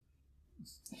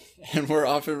And we're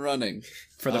off and running.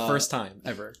 For the first time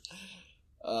ever.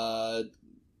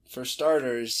 For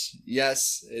starters,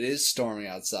 yes, it is storming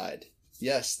outside.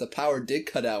 Yes, the power did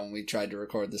cut out when we tried to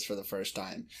record this for the first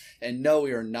time. And no,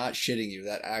 we are not shitting you.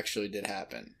 That actually did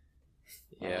happen.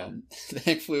 Yeah.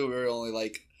 Thankfully, we were only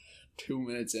like 2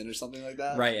 minutes in or something like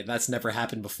that. Right, and that's never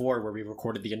happened before where we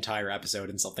recorded the entire episode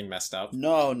and something messed up.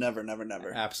 No, never.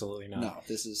 Absolutely not. No,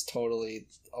 this is totally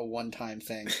a one-time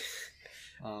thing.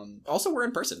 Also, we're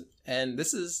in person, and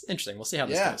this is interesting. We'll see how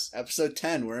this goes. Episode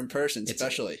 10, we're in person,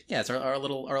 especially. It's our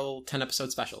little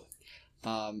 10-episode special.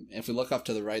 If we look up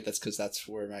to the right, that's because that's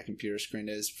where my computer screen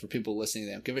is. For people listening,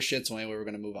 they don't give a shit, so anyway, we're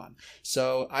going to move on.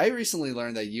 So, I recently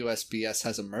learned that USPS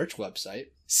has a merch website.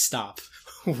 Stop.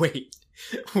 Wait,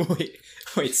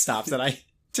 stop.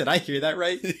 Did I hear that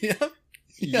right? Yeah.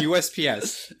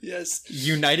 USPS. Yes.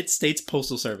 United States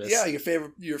Postal Service. Yeah, your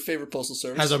favorite postal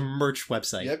service. Has a merch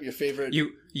website. Yep, your favorite.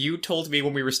 You told me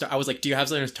when we were I was like, do you have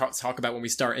something to talk about when we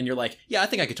start? And you're like, yeah, I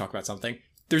think I could talk about something.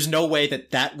 There's no way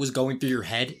that was going through your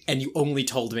head, and you only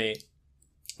told me.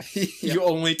 You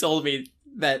only told me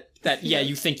that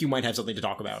you think you might have something to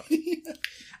talk about.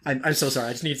 I'm so sorry.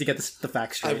 I just need to get the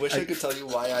facts straight. I wish I could tell you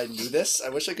why I knew this. I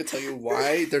wish I could tell you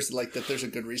why there's a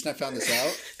good reason I found this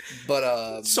out.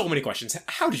 But so many questions.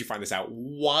 How did you find this out?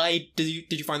 Why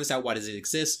did you find this out? Why does it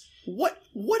exist? What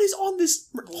is on this?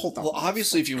 Hold on. Well,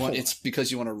 obviously, if you want, it's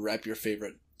because you want to rep your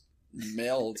favorite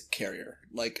mail carrier.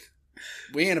 Like,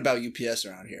 we ain't about UPS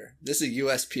around here. This is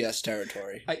USPS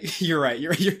territory. You're right.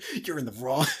 You're in the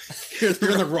wrong.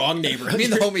 You're in the wrong neighborhood. Me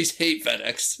and the homies hate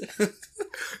FedEx.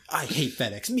 I hate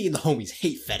FedEx. Me and the homies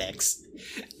hate FedEx.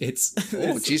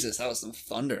 Oh Jesus, that was some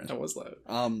thunder. That was loud.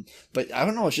 But I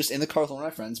don't know. It's just in the car with one of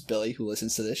my friends, Billy, who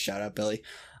listens to this. Shout out, Billy.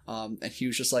 And he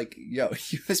was just like, "Yo,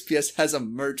 USPS has a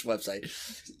merch website."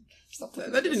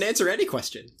 That didn't answer any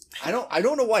question. I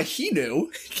don't know why he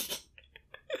knew,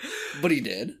 but he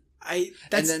did. And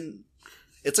then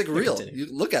it's like real. You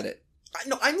look at it.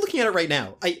 No, I'm looking at it right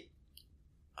now.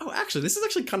 Actually, this is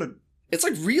actually kind of. It's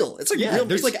like real. It's like real.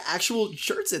 There's like actual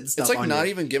shirts and stuff. It's like on not here.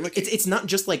 even gimmicky. It's not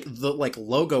just like the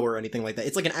logo or anything like that.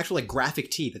 It's like an actual like graphic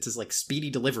tee that says like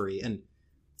speedy delivery. And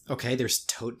okay, there's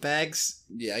tote bags.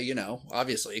 Yeah,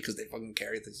 obviously because they fucking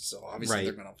carry this, so obviously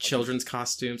they're gonna. Children's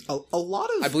costumes. A lot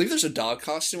of. I believe there's a dog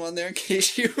costume on there in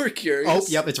case you were curious. Oh,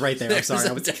 yep, it's right there. I'm sorry.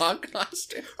 There's a dog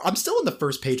costume. I'm still in the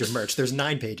first page of merch. There's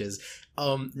 9 pages.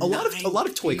 A lot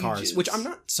of toy cars, which I'm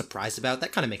not surprised about.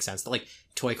 That kind of makes sense. Like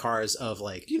toy cars of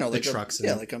like the trucks.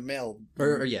 Like a mail.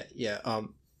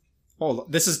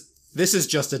 This is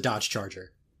just a Dodge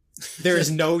Charger. There is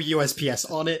no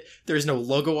USPS on it. There is no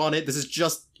logo on it. This is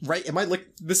just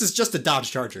this is just a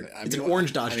Dodge Charger. It's an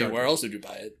orange Dodge Charger. Where else would you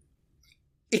buy it?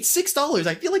 It's $6.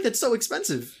 I feel like that's so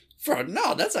expensive.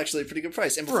 That's actually a pretty good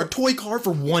price. And for a toy car,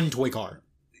 for one toy car.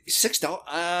 $6.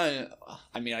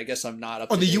 I mean, I guess I'm not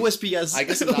up on the USPS. I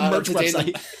guess I'm not up to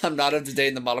date. I'm not up to date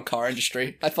in the model car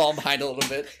industry. I fall behind a little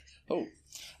bit.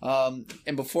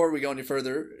 And before we go any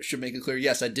further, should make it clear.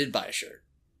 Yes, I did buy a shirt.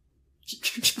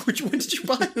 Which one did you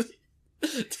buy?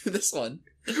 This one.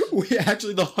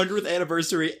 Actually, the 100th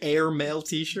anniversary Air Mail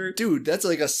T-shirt, dude. That's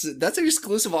an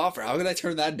exclusive offer. How can I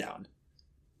turn that down?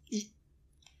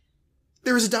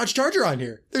 There is a Dodge Charger on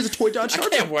here. There's a toy Dodge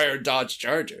Charger. I can't wear a Dodge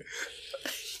Charger.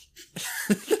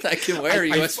 I can wear a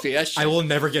USPS shirt. I will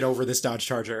never get over this Dodge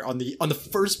Charger. On the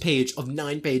first page of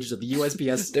 9 pages of the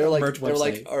USPS merch website. They're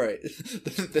like, all right.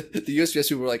 The USPS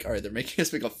people were like, all right, they're making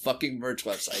us make a fucking merch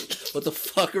website. What the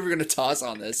fuck are we going to toss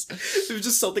on this? There was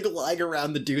just something lying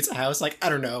around the dude's house. Like, I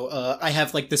don't know. I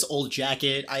have like this old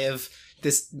jacket. I have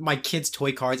my kid's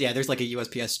toy cars. Yeah, there's like a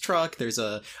USPS truck. There's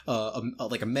a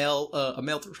mail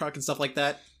truck and stuff like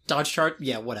that. Dodge chart,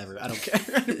 yeah, whatever. I don't care.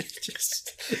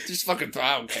 just fucking.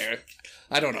 I don't care.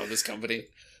 I don't know this company.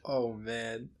 Oh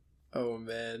man.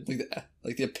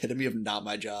 Like the epitome of not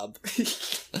my job.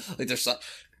 Like there's something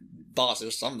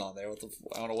on there.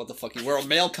 I don't know what the fuck. We're a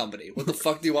mail company. What the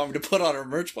fuck do you want me to put on our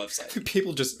merch website?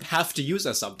 People just have to use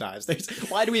us sometimes.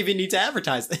 Why do we even need to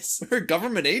advertise this? We're a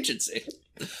government agency.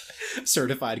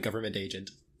 Certified government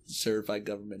agent. Certified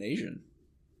government agent.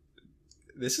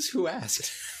 This is Who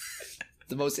Asked.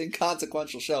 The most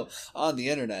inconsequential show on the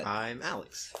internet. I'm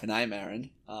Alex. And I'm Aaron.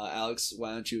 Alex,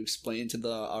 why don't you explain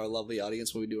to our lovely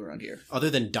audience what we do around here? Other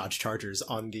than Dodge Chargers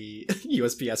on the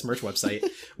USPS merch website,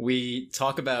 we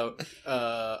talk about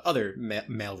other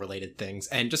mail-related things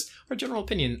and just our general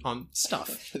opinion on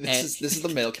stuff. This is the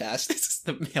Mailcast. This is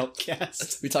the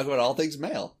Mailcast. We talk about all things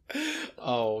mail.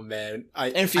 Oh, man.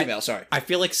 And female, sorry. I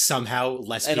feel like somehow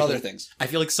less people... And other things. I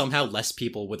feel like somehow less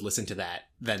people would listen to that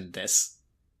than this.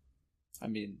 I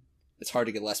mean, It's hard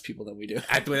to get less people than we do.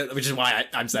 Which is why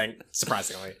I'm saying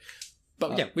surprisingly.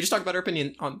 But yeah, we just talked about our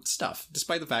opinion on stuff,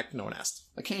 despite the fact no one asked.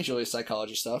 Occasionally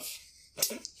psychology stuff.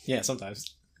 Yeah,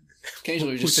 sometimes.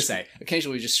 Occasionally we Who's just to say?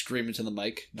 Occasionally we just scream into the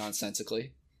mic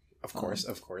nonsensically. Of course,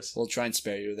 of course. We'll try and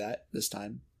spare you that this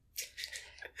time.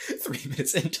 3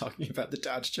 minutes in talking about the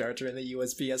Dodge Charger and the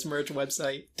USPS merch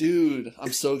website. Dude,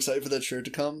 I'm so excited for that shirt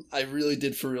to come. I really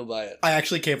did for real buy it. I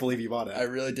actually can't believe you bought it. I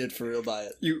really did for real buy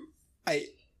it.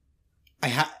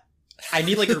 I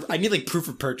need proof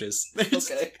of purchase.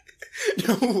 Okay.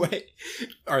 No way.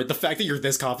 Alright, the fact that you're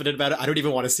this confident about it, I don't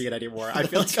even want to see it anymore. I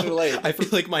feel Too late. I feel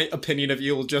like my opinion of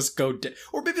you will just go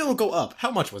or maybe it'll go up. How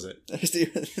much was it?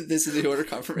 This is the order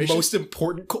confirmation. Most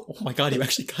important oh my god, you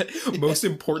actually got most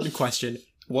important question.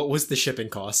 What was the shipping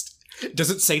cost? Does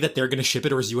it say that they're going to ship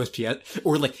it, or is USPS,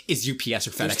 or like is UPS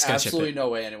or FedEx going to ship it? Absolutely no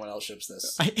way anyone else ships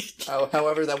this.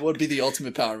 However, that would be the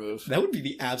ultimate power move. That would be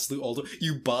the absolute ultimate.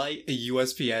 You buy a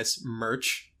USPS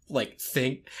merch like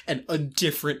thing, and a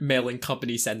different mailing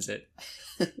company sends it.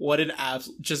 What an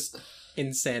just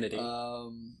insanity.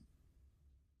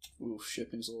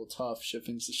 Shipping's a little tough.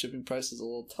 The shipping price is a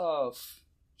little tough.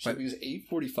 Shipping is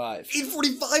 $8.45.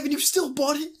 $8.45, and you still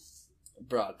bought it?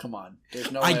 Bruh, come on.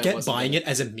 There's no way I get buying it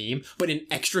as a meme, but an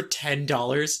extra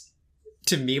 $10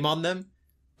 to meme on them,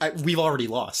 we've already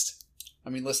lost. I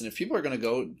mean, listen, if people are going to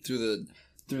go through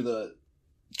the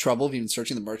trouble of even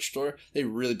searching the merch store, they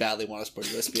really badly want to support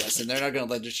USPS, and they're not going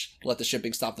to let the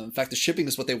shipping stop them. In fact, the shipping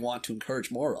is what they want to encourage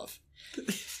more of.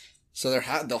 So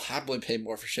they'll happily pay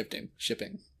more for shipping.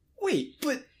 Wait,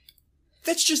 but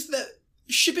that's just that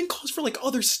shipping costs for like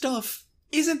other stuff.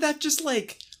 Isn't that just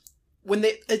like when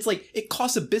it's like it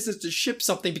costs a business to ship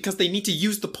something because they need to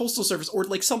use the postal service or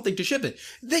like something to ship it?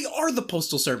 They are the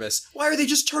postal service. Why are they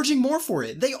just charging more for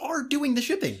it? They are doing the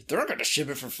shipping. They're not going to ship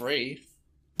it for free.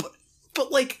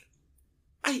 But like,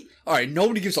 Alright,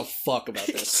 nobody gives a fuck about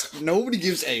this. Nobody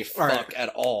gives a fuck at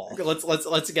all.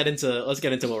 Let's get into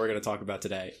what we're going to talk about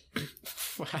today.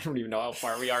 I don't even know how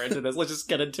far we are into this. Let's just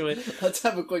get into it. Let's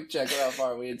have a quick check of how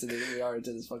far we are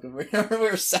into this fucking.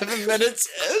 We're 7 minutes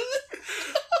in.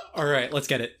 All right, let's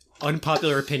get it.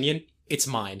 Unpopular opinion. It's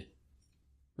mine.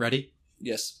 Ready?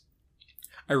 Yes.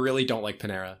 I really don't like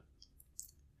Panera.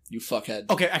 You fuckhead.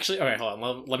 Okay, actually, hold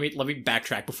on. Let me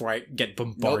backtrack before I get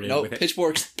bombarded with it.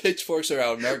 Pitchforks are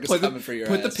out. America's coming for your ass.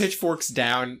 Put the pitchforks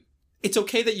down. It's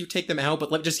okay that you take them out,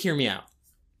 but just hear me out.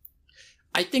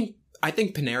 I think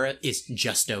Panera is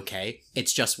just okay.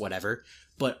 It's just whatever.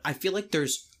 But I feel like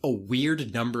there's a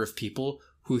weird number of people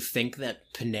who think that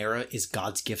Panera is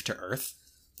God's gift to Earth,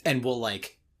 and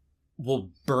will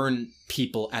burn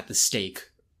people at the stake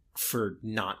for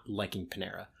not liking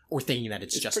Panera or thinking that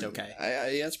it's just okay.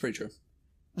 Yeah, that's pretty true.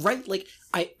 Right? Like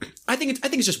I think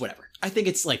it's just whatever. I think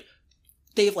it's like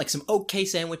they have like some okay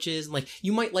sandwiches, and like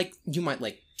you might like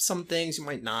some things, you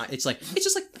might not. It's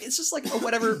just like a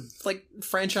whatever like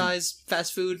franchise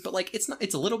fast food, but like it's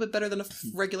a little bit better than a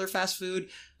regular fast food.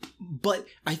 But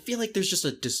I feel like there's just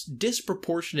a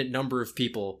disproportionate number of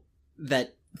people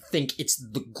that think it's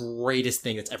the greatest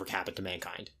thing that's ever happened to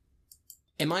mankind.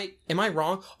 Am I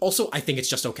wrong? Also, I think it's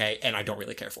just okay, and I don't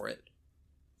really care for it.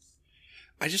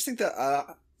 I just think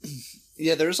that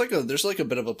yeah, there's like a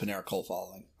bit of a Panera cult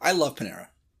following. I love Panera.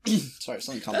 Sorry,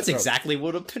 something caught my That's throat. exactly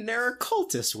what a Panera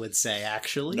cultist would say,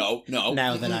 actually. No.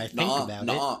 Now that I think about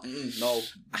it. No.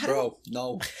 Bro,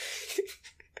 no.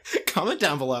 Comment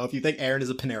down below if you think Aaron is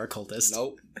a Panera cultist.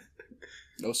 Nope.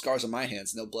 No scars on my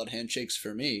hands, no blood handshakes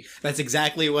for me. That's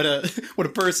exactly what a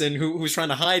person who's trying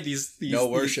to hide these no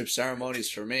worship ceremonies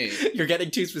for me. You're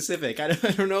getting too specific. I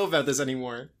don't know about this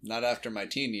anymore. Not after my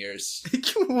teen years.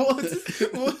 What?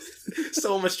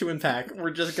 So much to unpack. We're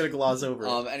just gonna gloss over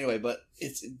it. Anyway, but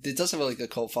it does have like a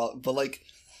cult follow, but like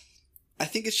I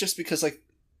think it's just because like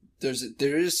there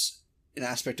is an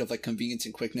aspect of like convenience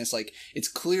and quickness. Like it's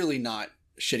clearly not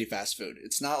shitty fast food.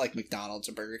 It's not like McDonald's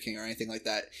or Burger King or anything like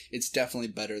that. It's definitely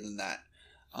better than that.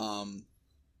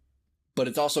 But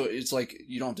it's like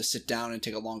you don't have to sit down and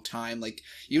take a long time. Like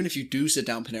even if you do sit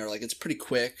down Panera, like it's pretty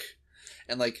quick.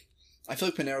 And like I feel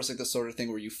like Panera's like the sort of thing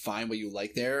where you find what you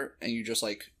like there and you just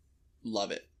like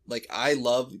love it. Like I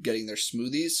love getting their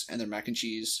smoothies and their mac and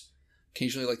cheese,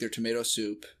 occasionally like their tomato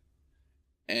soup,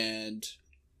 and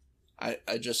I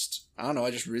just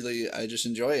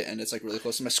enjoy it, and it's like really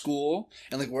close to my school,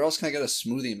 and like where else can I get a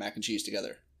smoothie and mac and cheese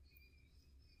together?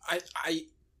 I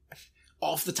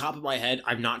off the top of my head,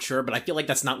 I'm not sure, but I feel like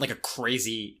that's not like a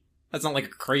crazy That's not like a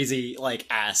crazy like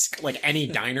ask. Like any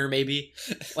diner maybe.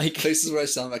 Like Places where I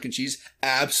sell mac and cheese,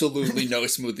 absolutely no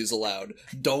smoothies allowed.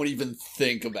 Don't even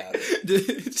think about it.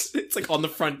 it's like on the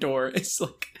front door. It's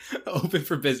like open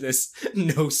for business.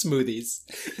 No smoothies.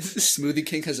 Smoothie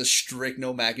King has a strict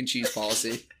no mac and cheese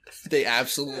policy. They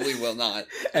absolutely will not.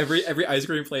 Every ice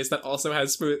cream place that also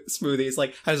has smoothies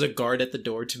like has a guard at the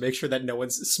door to make sure that no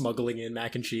one's smuggling in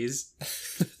mac and cheese.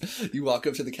 You walk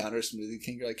up to the counter of Smoothie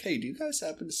King, you're like, hey, do you guys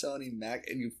happen to sell any mac?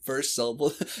 And you first syllable,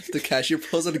 the cashier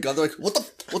pulls out a gun, they're like, what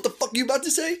the fuck are you about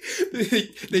to say?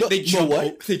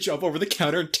 They jump over the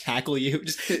counter and tackle you.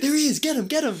 Just, there he is, get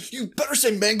him. You better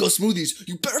say mango smoothies.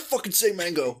 You better fucking say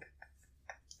mango.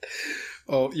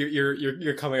 Oh,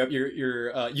 you're coming up.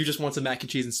 You just want some mac and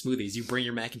cheese and smoothies. You bring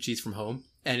your mac and cheese from home,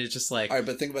 and it's just like, all right,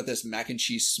 but think about this: mac and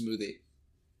cheese smoothie.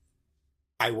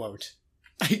 I won't.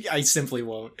 I simply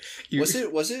won't. Was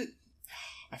it?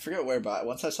 I forget where, but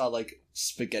once I saw like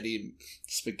spaghetti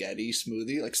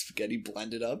smoothie, like spaghetti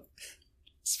blended up,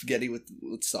 spaghetti with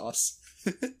sauce.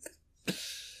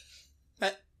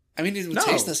 I mean, it would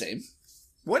taste the same.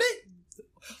 Would it?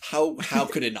 How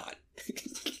could it not?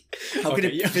 How could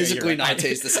it physically not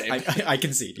taste the same? I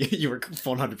concede. You were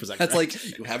 100% correct. That's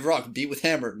like, you have rock, beat with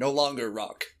hammer, no longer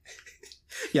rock.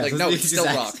 Yeah, like, no, it's still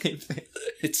rock.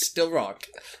 It's still rock.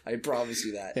 I promise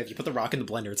you that. Yeah, if you put the rock in the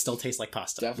blender, it still tastes like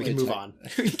pasta. Definitely we can move on.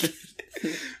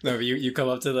 No, but you come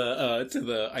up to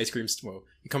the ice cream store.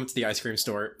 You come up to the ice cream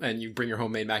store and you bring your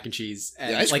homemade mac and cheese.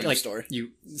 And the ice cream store.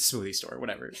 Smoothie store,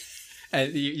 whatever.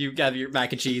 And you have your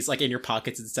mac and cheese like in your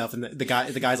pockets and stuff, and the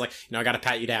guy's like, I gotta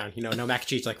pat you down, no mac and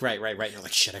cheese. Like, right. And you're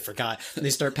like, shit, I forgot. And they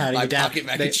start patting you down. Pocket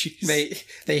mac and cheese.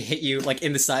 They hit you like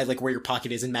in the side, like where your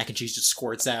pocket is, and mac and cheese just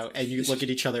squirts out. And you look at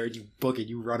each other and you book it.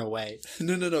 You run away.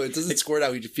 No. It doesn't squirt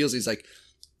out. He just feels. He's like,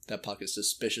 that pocket's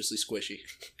suspiciously squishy.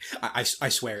 I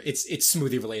swear, it's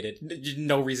smoothie related.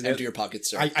 No reason. Empty your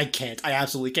pockets, sir. I can't. I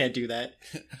absolutely can't do that.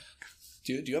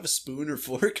 Do you have a spoon or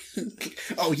fork?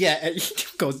 Oh yeah, he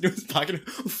goes into his pocket,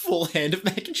 full hand of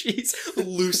mac and cheese,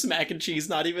 loose mac and cheese,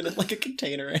 not even in like a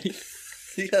container or anything.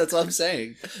 Yeah, that's what I'm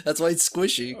saying. That's why it's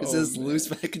squishy, because it's loose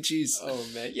mac and cheese. Oh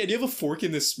man, yeah. Do you have a fork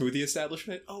in this smoothie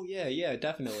establishment? Oh yeah,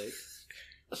 definitely.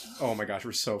 Oh my gosh,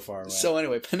 we're so far away. So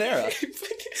anyway, Panera.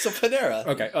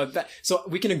 Okay, so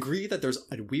we can agree that there's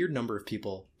a weird number of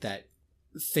people that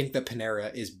think that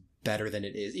Panera is better than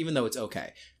it is, even though it's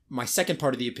okay. My second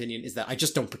part of the opinion is that I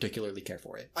just don't particularly care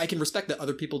for it. I can respect that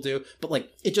other people do, but like,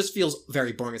 it just feels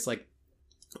very boring. It's like,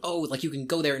 oh, like you can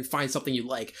go there and find something you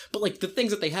like, but like the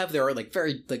things that they have there are like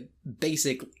very like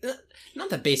basic. Not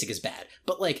that basic is bad,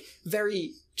 but like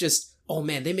very just, oh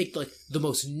man, they make like the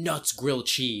most nuts grilled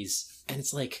cheese, and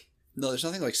it's like, no, there's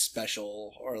nothing like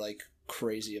special or like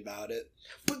crazy about it.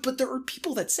 But there are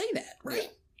people that say that, right? Yeah.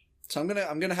 So I'm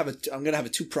gonna have a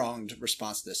two-pronged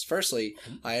response to this. Firstly,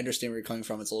 I understand where you're coming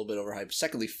from. It's a little bit overhyped.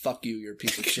 Secondly, fuck you. You're a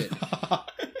piece of shit.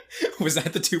 Was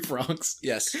that the two prongs?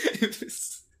 Yes.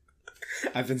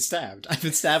 I've been stabbed. I've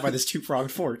been stabbed by this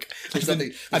two-pronged fork.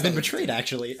 I've been betrayed.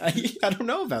 Actually, I don't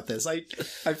know about this. I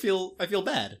feel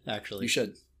bad. Actually, you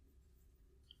should.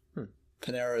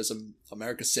 Panera is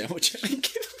America's sandwich.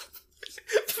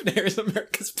 Panera is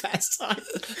America's pastime.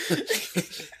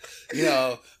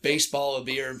 Baseball, a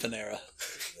beer, and Panera.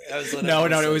 No.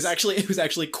 It was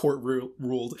actually court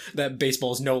ruled that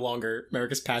baseball is no longer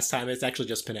America's pastime. It's actually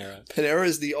just Panera. Panera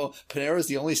is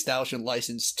the only establishment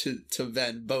licensed to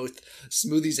vend both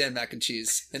smoothies and mac and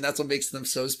cheese, and that's what makes them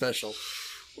so special.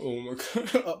 Oh my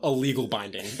god! A legal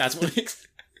binding. That's what makes.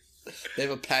 They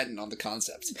have a patent on the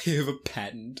concept. They have a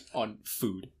patent on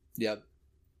food. Yep.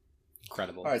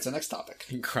 Incredible. All right, so next topic.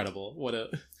 Incredible.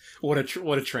 What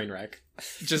a train wreck.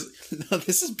 Just no,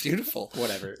 this is beautiful.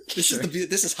 Whatever. This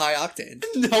is high octane.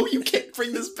 No, you can't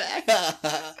bring this back.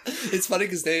 It's funny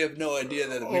because they have no idea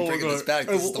that we're bringing this back.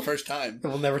 This is the first time.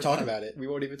 We'll never talk about it. We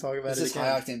won't even talk about it again. This is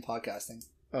high octane podcasting.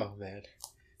 Oh man.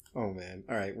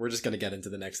 All right, we're just gonna get into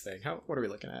the next thing. What are we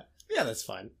looking at? Yeah, that's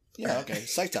fine. Yeah, okay.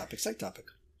 Psych topic.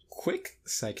 Quick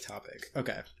psych topic.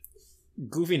 Okay.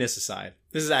 Goofiness aside,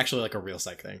 this is actually like a real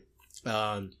psych thing.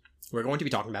 We're going to be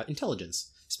talking about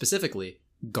intelligence, specifically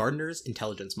Gardner's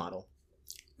intelligence model.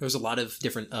 There's a lot of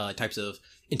different types of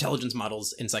intelligence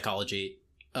models in psychology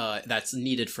that's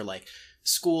needed for like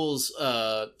schools,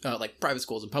 like private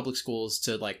schools and public schools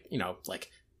to like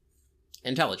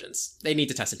intelligence. They need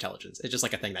to test intelligence. It's just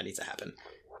like a thing that needs to happen.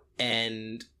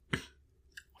 And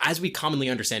as we commonly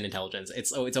understand intelligence,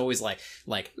 it's always like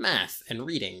math and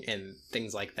reading and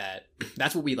things like that.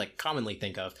 That's what we like commonly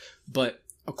think of. But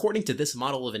according to this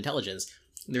model of intelligence,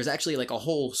 there's actually like a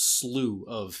whole slew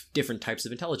of different types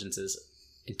of intelligences.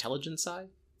 Intelligenci?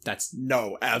 That's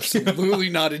No, absolutely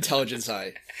not intelligence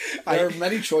high. There are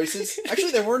many choices.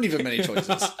 Actually, there weren't even many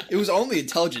choices. It was only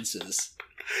intelligences.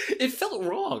 It felt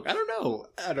wrong. I don't know.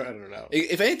 I don't know.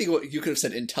 If anything, you could have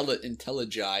said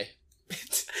intelligii.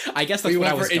 I guess that's We what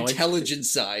I went was for going.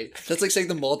 intelligence eye. That's like saying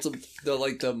the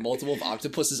multiple of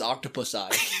octopus is octopus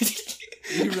eye.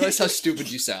 You realize how stupid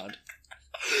you sound.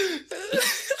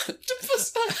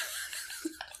 Octopus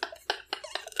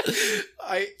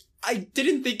I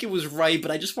didn't think it was right,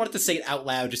 but I just wanted to say it out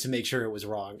loud just to make sure it was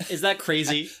wrong. Is that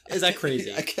crazy? Is that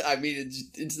crazy? I mean,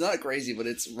 it's not crazy, but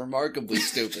it's remarkably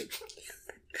stupid.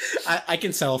 I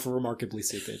can settle for remarkably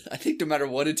stupid. I think no matter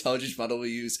what intelligence model we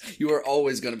use, you are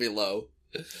always going to be low.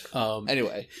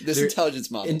 Anyway, intelligence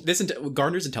model.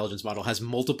 Gardner's intelligence model has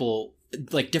multiple,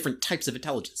 like, different types of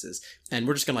intelligences, and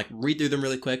we're just gonna, like, read through them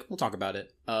really quick. We'll talk about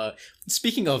it.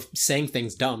 Speaking of saying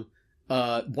things dumb,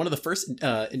 one of the first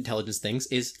intelligence things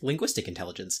is linguistic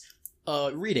intelligence.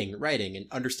 Reading, writing, and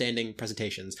understanding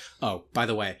presentations. Oh, by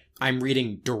the way, I'm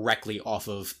reading directly off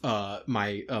of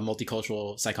my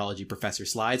multicultural psychology professor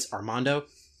slides. Armando,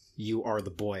 you are the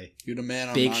boy. You're the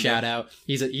man, Big Armando. shout out.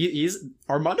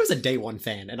 Armando's a day one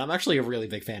fan, and I'm actually a really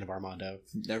big fan of Armando.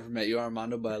 Never met you,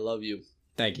 Armando, but I love you.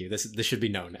 Thank you. This should be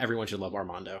known. Everyone should love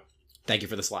Armando. Thank you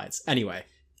for the slides. Anyway,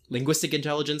 linguistic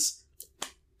intelligence,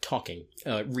 talking,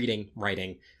 reading,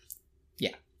 writing.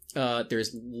 Yeah.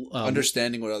 There's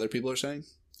Understanding what other people are saying?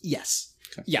 Yes.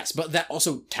 Okay. Yes, but that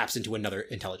also taps into another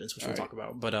intelligence, which All we'll right. talk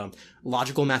about. But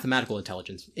logical mathematical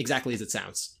intelligence, exactly as it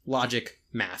sounds. Logic,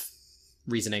 math,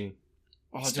 reasoning.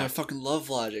 Oh, dude, Stuff. I fucking love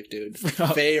Logic, dude.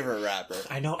 Favorite rapper.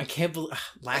 I know, I can't believe...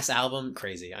 Last album,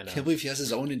 crazy, I know. Can't believe he has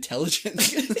his own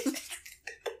intelligence.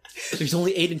 There's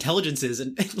only 8 intelligences,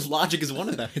 and Logic is one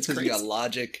of them. It's You crazy. got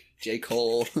Logic, J.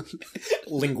 Cole.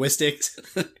 Linguistics.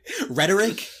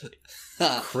 Rhetoric.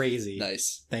 Ha, Crazy.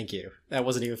 nice. Thank you. That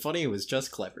wasn't even funny, it was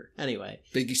just clever. Anyway.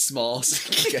 Biggie Smalls.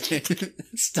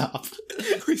 Stop.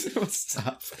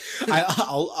 Stop.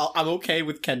 I'm okay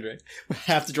with Kendrick. We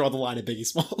have to draw the line at Biggie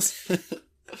Smalls.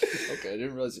 Okay, I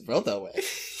didn't realize it felt that way.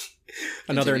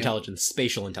 Another Continue. intelligence,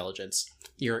 spatial intelligence.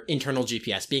 Your internal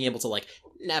GPS, being able to, like,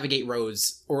 navigate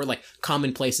roads or, like,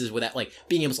 common places without, like,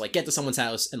 being able to, like, get to someone's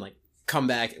house and, like, come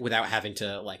back without having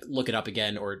to, like, look it up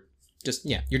again, or just,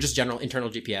 yeah, you're just general internal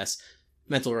GPS,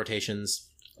 mental rotations,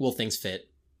 will things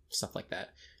fit, stuff like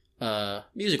that.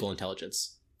 Musical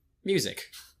intelligence, music,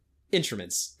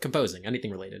 instruments, composing,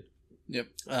 anything related. Yep.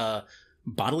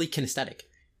 Bodily kinesthetic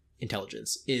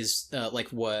intelligence is like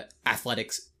what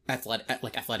athletic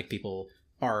people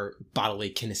are bodily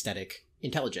kinesthetic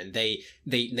intelligent. They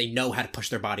know how to push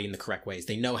their body in the correct ways.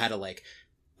 They know how to like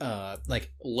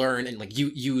learn and like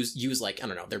use like, I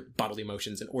don't know, their bodily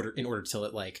motions in order to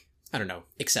like, I don't know,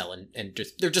 excel and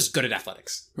just they're just good at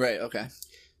athletics. Right, okay.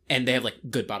 And they have like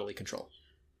good bodily control.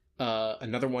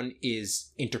 Another one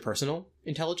is interpersonal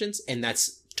intelligence, and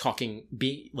that's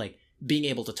being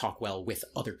able to talk well with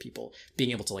other people,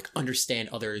 being able to like understand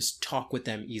others, talk with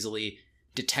them easily,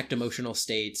 detect emotional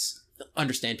states,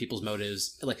 understand people's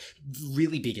motives, like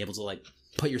really being able to like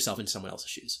put yourself in someone else's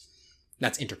shoes.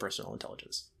 That's interpersonal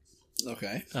intelligence.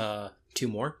 Okay. 2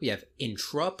 more. We have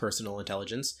intrapersonal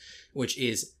intelligence, which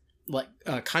is like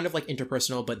kind of like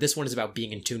interpersonal, but this one is about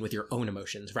being in tune with your own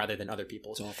emotions rather than other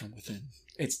people's. It's all from within.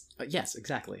 It's yes,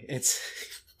 exactly. It's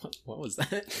what was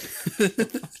that?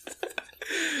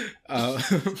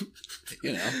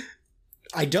 You know,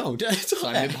 I don't.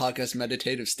 I'm in podcast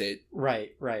meditative state.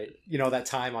 Right. You know that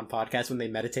time on podcasts when they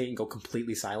meditate and go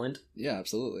completely silent, Yeah,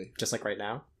 absolutely. just like right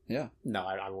now. Yeah. No,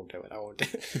 I won't do it. I won't do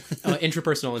it.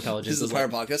 Intrapersonal intelligence This is is the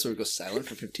part like, of podcast where we go silent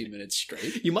for 15 minutes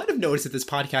straight. you might have noticed that this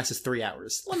podcast is 3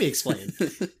 hours. Let me explain.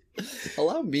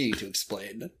 Allow me to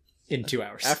explain. In 2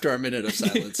 hours. After our minute of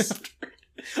silence.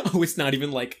 Oh, it's not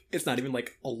even like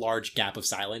a large gap of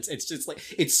silence. It's just like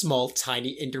it's small,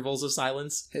 tiny intervals of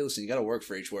silence. Hey, listen, you gotta work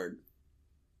for each word.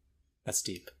 That's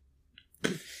deep.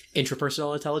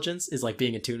 Intrapersonal intelligence is like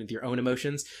being in tune with your own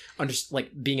emotions,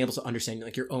 like being able to understand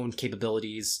like your own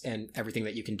capabilities and everything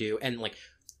that you can do, and like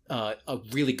a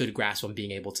really good grasp on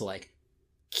being able to like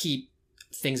keep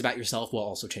things about yourself while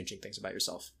also changing things about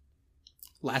yourself.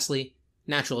 Lastly,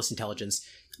 naturalist intelligence,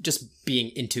 just being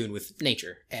in tune with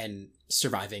nature and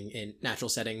surviving in natural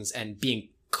settings and being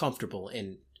comfortable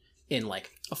in like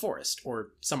a forest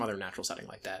or some other natural setting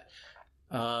like that.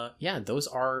 Yeah, those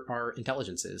are our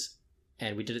intelligences,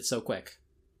 and we did it so quick.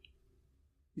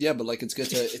 Yeah, but like it's good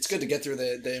to get through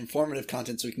the informative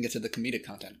content so we can get to the comedic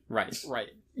content. Right.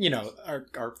 You know,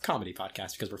 our comedy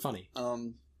podcast because we're funny.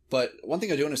 But one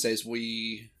thing I do want to say is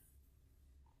we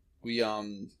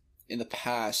in the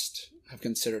past have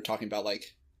considered talking about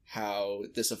like how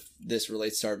this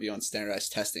relates to our view on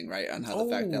standardized testing, right? On how the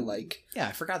fact that like yeah,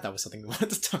 I forgot that was something we wanted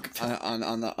to talk about.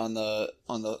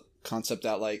 On the concept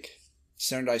that like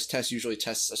standardized tests usually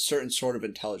tests a certain sort of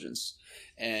intelligence,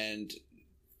 and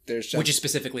there's just, which is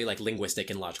specifically like linguistic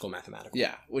and logical mathematical.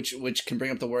 yeah, which can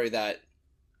bring up the worry that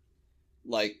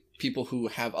like people who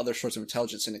have other sorts of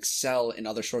intelligence and excel in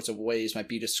other sorts of ways might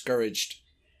be discouraged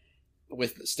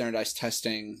with standardized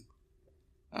testing,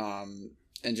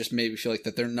 and just maybe feel like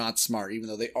that they're not smart, even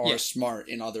though they are smart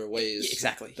in other ways.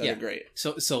 Exactly. That are great.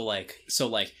 So like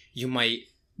you might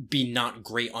be not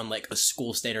great on like a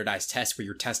school standardized test where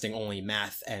you're testing only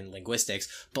math and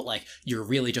linguistics, but like you're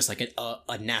really just like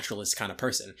a naturalist kind of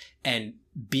person, and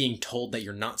being told that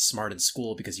you're not smart in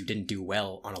school because you didn't do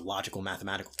well on a logical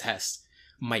mathematical test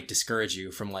might discourage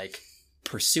you from like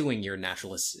pursuing your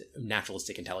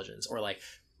naturalistic intelligence, or like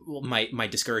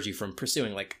might discourage you from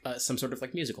pursuing like some sort of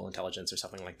like musical intelligence or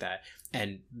something like that.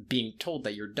 And being told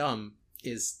that you're dumb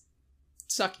is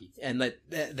sucky. And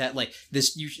that like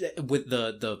this, you with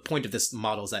the point of this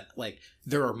model is that like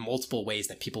there are multiple ways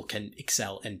that people can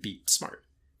excel and be smart,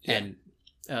 and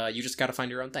you just got to find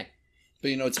your own thing.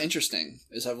 But you know, what's interesting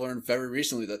is I've learned very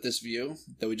recently that this view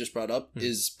that we just brought up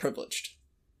is privileged.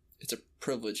 It's a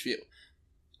privileged view.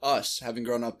 Us having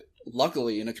grown up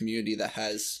luckily in a community that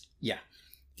has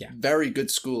very good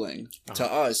schooling, to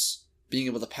us being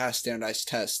able to pass standardized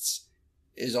tests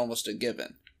is almost a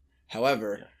given.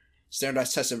 However,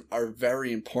 standardized tests are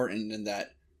very important in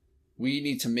that we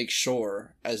need to make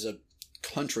sure as a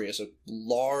country, as a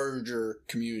larger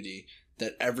community,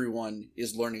 that everyone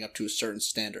is learning up to a certain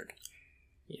standard.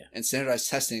 Yeah. And standardized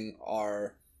testing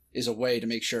is a way to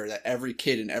make sure that every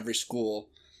kid in every school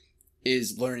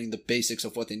is learning the basics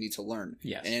of what they need to learn.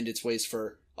 Yes. And it's ways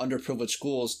for underprivileged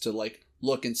schools to like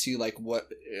look and see like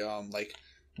what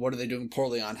are they doing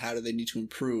poorly on, how do they need to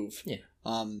improve.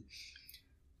 And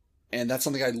that's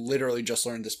something I literally just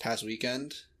learned this past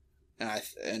weekend,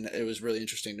 and it was really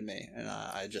interesting to me, and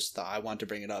I just thought I wanted to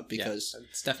bring it up because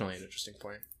it's definitely an interesting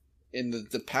point. In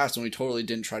the past, when we totally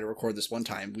didn't try to record this one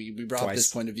time, we brought up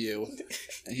this point of view.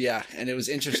 And it was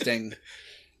interesting.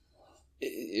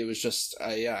 It was just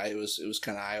it was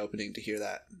kind of eye-opening to hear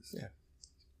that.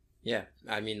 Yeah,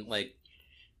 I mean, like,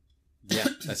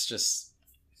 that's just,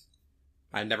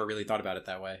 I never really thought about it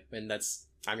that way, and it's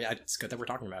good that we're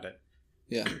talking about it.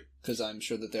 Yeah, because I'm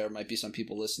sure that there might be some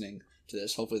people listening to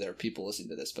this. Hopefully there are people listening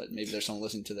to this, but maybe there's someone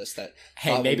listening to this that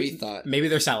maybe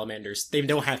they're salamanders. They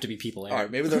don't have to be people. All right,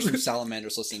 maybe there's some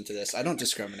salamanders listening to this. I don't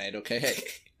discriminate, okay? Hey,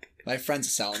 my friend's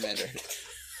a salamander.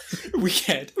 We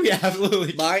can't. We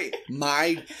absolutely can't.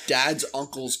 My dad's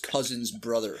uncle's cousin's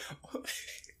brother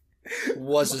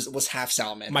was half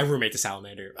salamander. My roommate's a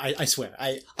salamander. I swear.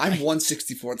 I'm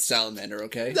 1/64th salamander,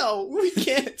 okay? No, we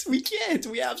can't. We can't.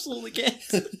 We absolutely can't.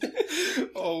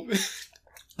 Oh.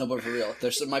 No, but for real,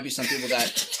 there might be some people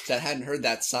that hadn't heard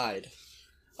that side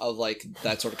of like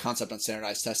that sort of concept on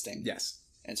standardized testing. Yes.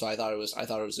 And so I thought it was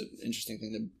an interesting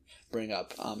thing to bring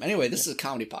up. Anyway, this is a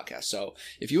comedy podcast, so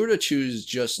if you were to choose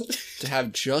to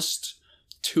have just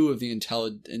two of the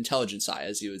intelligence side,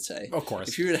 as you would say, of course,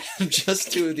 if you were to have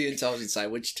just two of the intelligence side,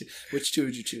 which two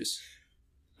would you choose?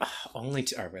 Only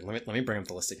two. All right, wait, let me bring up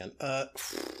the list again.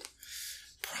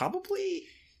 Probably.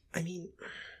 I mean,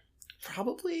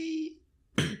 probably.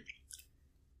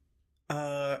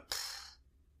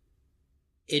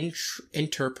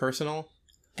 Interpersonal,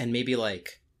 and maybe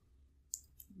like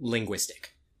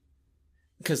linguistic,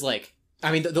 because like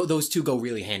I mean those two go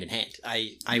really hand in hand.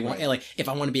 I want like if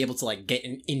I want to be able to like get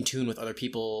in tune with other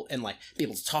people and like be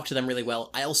able to talk to them really well,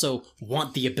 I also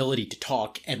want the ability to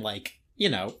talk and like, you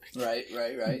know, right,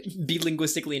 be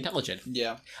linguistically intelligent.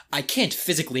 Yeah, I can't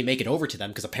physically make it over to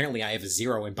them because apparently I have a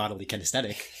 0 in bodily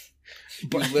kinesthetic.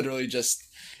 But you literally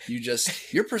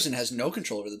your person has no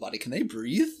control over the body. Can they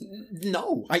breathe?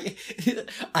 No.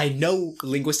 I know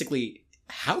linguistically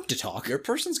how to talk. Your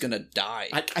person's gonna die.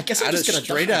 I guess I'm just gonna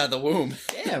straight die. Out of the womb.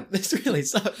 Yeah, this really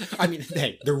sucks. I mean,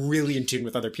 hey, they're really in tune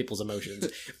with other people's emotions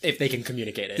if they can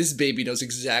communicate it. This baby knows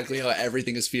exactly how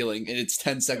everything is feeling in its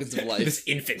 10 seconds of life. This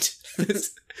infant.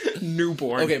 This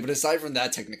newborn. Okay, but aside from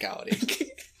that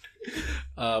technicality.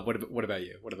 What about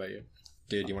you?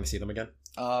 Dude, do you want to see them again?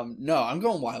 No, I'm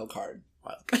going wild card.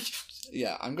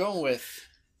 Yeah, I'm going with...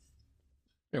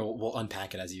 We'll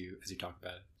unpack it as you talk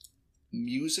about it.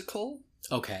 Musical.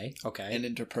 Okay. And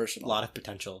interpersonal. A lot of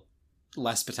potential.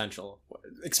 Less potential.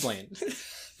 Explain.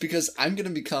 Because I'm going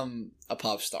to become a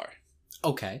pop star.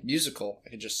 Okay. Musical.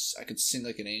 I could sing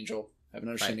like an angel. I have an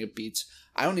understanding of beats.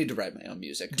 I don't need to write my own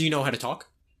music. Do you know how to talk?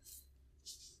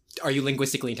 Are you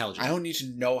linguistically intelligent? I don't need to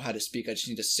know how to speak. I just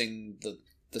need to sing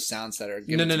the sounds that are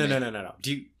given to me. No.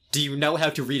 Do you know how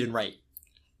to read and write?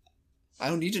 I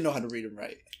don't need to know how to read and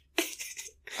write.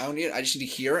 I just need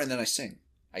to hear it and then I sing.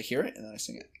 I hear it and then I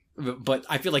sing it. But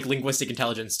I feel like linguistic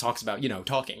intelligence talks about,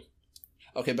 talking.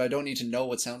 Okay, but I don't need to know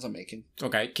what sounds I'm making.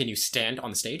 Okay, can you stand on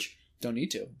the stage? Don't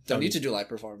need to. Don't need to do live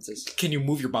performances. Can you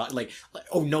move your body?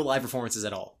 No live performances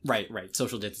at all. Right.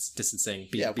 Social distancing.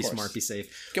 Be smart, be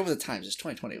safe. Get with the times. It's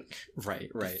 2020. Right.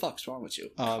 What the fuck's wrong with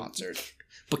you? Concert.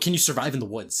 But can you survive in the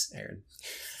woods, Aaron?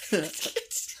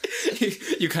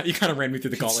 you kind of ran me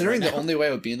through the gauntlet. Considering the only way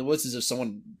I would be in the woods is if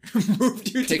someone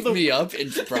moved you, picked me up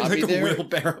and brought me there. A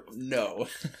wheelbarrow. No.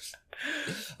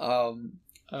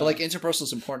 But interpersonal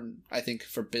is important, I think,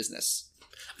 for business.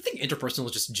 I think interpersonal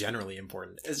is just generally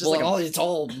important. It's just it's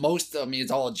all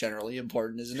generally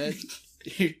important, isn't it?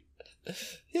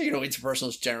 Interpersonal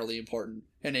is generally important,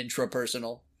 and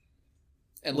intrapersonal,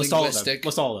 and linguistic.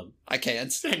 List all of them. I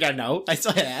can't. I gotta know. I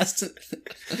still asked.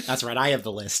 That's right. I have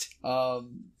the list. How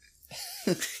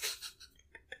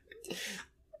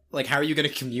are you going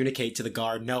to communicate to the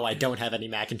guard? No, I don't have any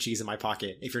mac and cheese in my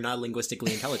pocket. If you're not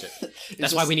linguistically intelligent,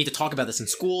 that's why we need to talk about this in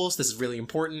schools. This is really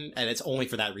important, and it's only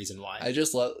for that reason why. I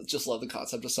just love the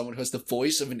concept of someone who has the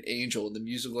voice of an angel and the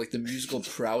musical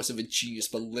prowess of a genius,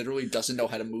 but literally doesn't know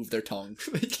how to move their tongue.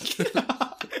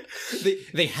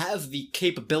 They have the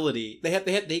capability.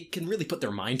 They can really put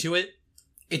their mind to it.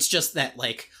 It's just that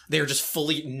they're just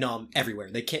fully numb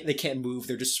everywhere. They can't move.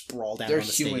 They're just sprawled out on the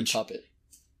stage. They're a human puppet.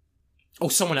 Oh,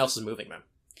 someone else is moving them.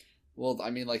 Well, I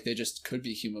mean, they just could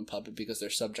be human puppet because they're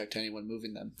subject to anyone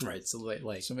moving them. Right. So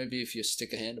so maybe if you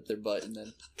stick a hand up their butt and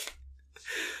then.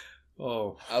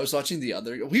 Oh. We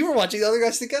were watching the other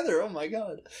guys together. Oh my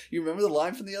god! You remember the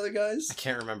line from the other guys? I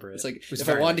can't remember it. It's if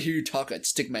I wanted to hear you talk, I'd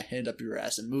stick my hand up your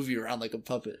ass and move you around like a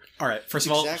puppet. All right. First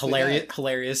of all,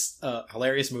 hilarious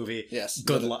movie. Yes.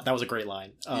 Good. That was a great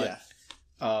line.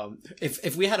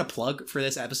 If we had a plug for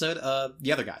this episode,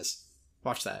 The Other Guys.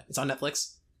 Watch that. It's on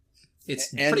Netflix.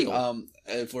 It's pretty cool.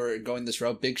 If we're going this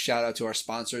route, big shout out to our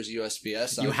sponsors,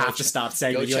 USPS. You have to stop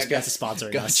saying that USPS is sponsoring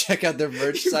us. Go check out their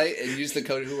merch site and use the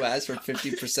code WHOAS for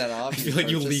 50% off. I feel like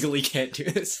you legally can't do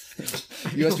this.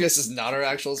 USPS is not our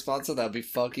actual sponsor. That would be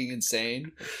fucking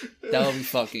insane. That would be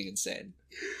fucking insane.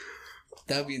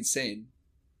 That would be insane.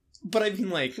 But I mean,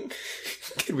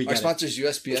 can we our sponsors,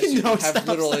 USPS, have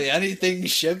literally anything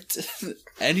shipped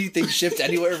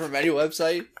anywhere from any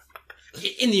website.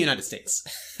 In the United States.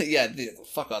 Yeah,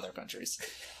 fuck other countries.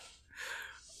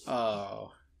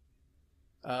 Oh.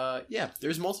 Yeah,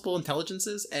 there's multiple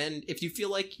intelligences, and if you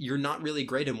feel like you're not really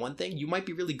great in one thing, you might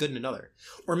be really good in another.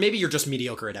 Or maybe you're just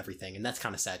mediocre at everything, and that's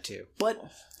kind of sad too. But,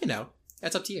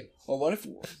 that's up to you. Well, what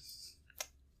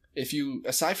if you,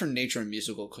 aside from nature and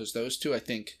musical, because those two, I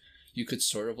think, you could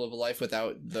sort of live a life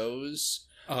without those.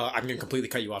 I'm going to completely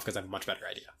cut you off because I have a much better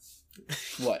idea.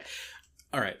 What?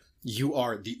 All right. You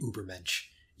are the Ubermensch.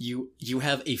 You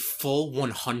have a full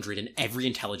 100 in every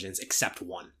intelligence except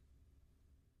one.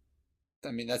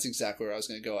 I mean, that's exactly where I was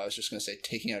going to go. I was just going to say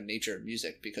taking out nature and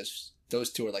music because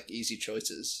those two are easy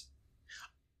choices.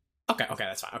 Okay,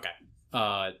 that's fine. Okay.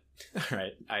 All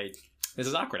right. This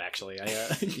is awkward, actually.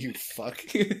 You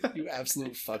fuck. You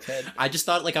absolute fuckhead. I just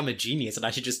thought I'm a genius and I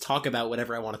should just talk about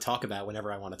whatever I want to talk about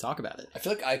whenever I want to talk about it. I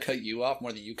feel like I cut you off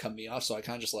more than you cut me off, so I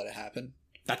kind of just let it happen.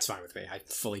 That's fine with me. I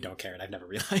fully don't care, and I've never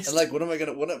realized. And what am I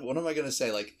gonna say?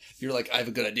 If you're I have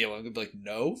a good idea, I'm gonna be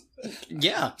no.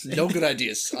 Yeah, no good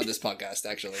ideas on this podcast.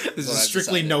 Actually, this is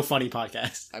strictly no funny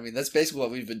podcast. I mean, that's basically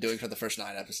what we've been doing for the first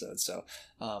 9 episodes. So,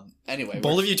 anyway,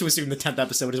 bold of you to assume the 10th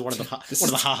episode is one of the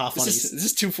haha funnies. This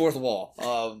is 2 fourth wall.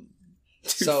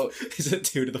 So is it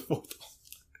 2 to the 4th wall?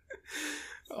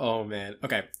 Oh man.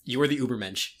 Okay. You are the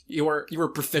Ubermensch. You are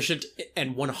proficient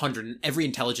and 100 in every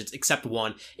intelligence except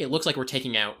one. It looks like we're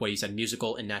taking out what you said,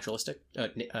 musical and naturalistic.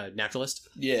 Naturalist.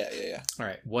 Yeah. All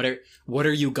right. What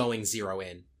are you going 0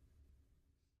 in?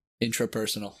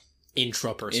 Intrapersonal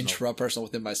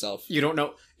within myself. You don't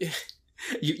know.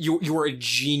 You are a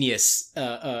genius.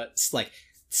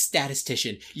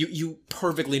 Statistician. You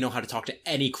perfectly know how to talk to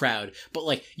any crowd,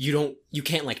 but you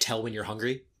can't tell when you're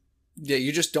hungry. Yeah,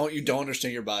 you don't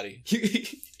understand your body.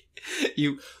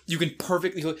 You can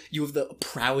perfectly. You have the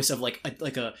prowess of a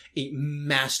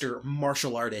master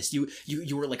martial artist. You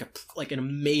were an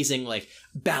amazing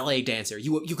ballet dancer.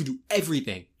 You can do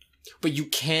everything, but you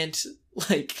can't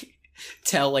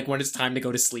tell when it's time to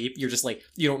go to sleep. You're just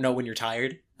you don't know when you're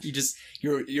tired. You just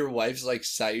your wife's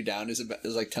sat you down is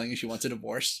telling you she wants a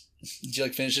divorce. She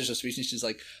finishes her speech and she's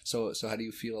so how do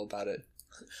you feel about it?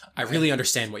 I really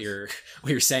understand what you're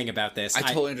saying about this. I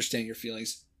totally understand your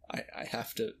feelings. I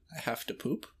have to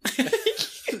poop.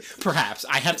 Perhaps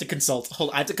I have to consult.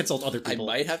 I have to consult other I people.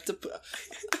 might have to.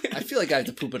 I feel like I have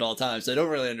to poop at all times. I don't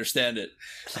really understand it.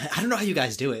 I don't know how you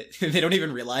guys do it. They don't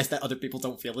even realize that other people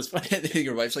don't feel this way.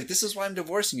 Your wife's like, "This is why I'm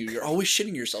divorcing you. You're always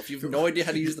shitting yourself. You have no idea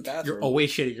how to use the bathroom. You're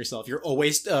always shitting yourself. You're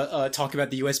always talking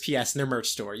about the USPS and their merch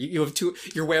store. You have two.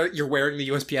 You're wearing the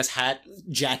USPS hat,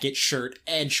 jacket, shirt,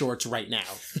 and shorts right now.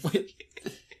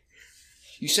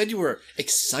 You said you were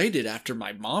excited after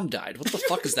my mom died. What the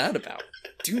fuck is that about?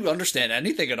 Do you understand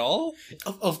anything at all?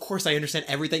 Of course, I understand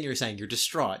everything you're saying. You're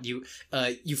distraught. You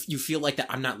feel like that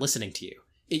I'm not listening to you.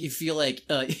 You feel like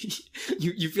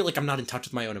you feel like I'm not in touch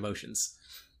with my own emotions.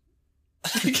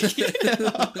 And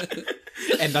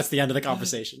that's the end of the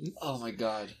conversation. Oh my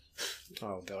god.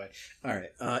 Oh boy. All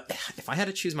right. If I had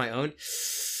to choose my own,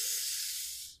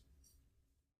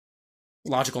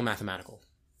 logical, mathematical.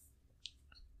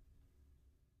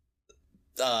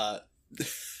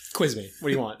 Quiz me. What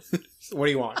do you want? What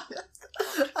do you want?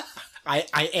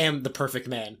 I am the perfect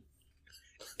man.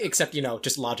 Except,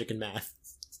 just logic and math.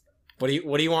 What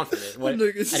do you want from me? What,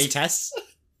 any tests?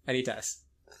 Any tests?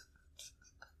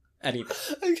 Any...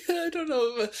 I don't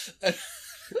know. I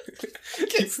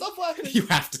can't stop laughing. You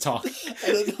have to talk.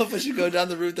 I don't know if I should go down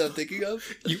the route that I'm thinking of.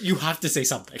 You have to say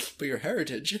something. But your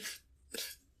heritage.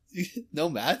 No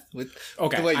math with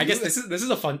okay. I guess this is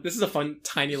a fun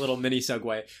tiny little mini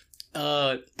segue.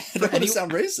 I don't want to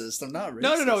sound racist. I'm not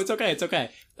racist. No. It's okay.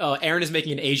 Aaron is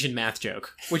making an Asian math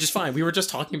joke, which is fine. We were just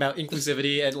talking about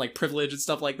inclusivity and like privilege and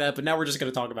stuff like that, but now we're just going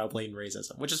to talk about blatant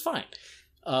racism, which is fine.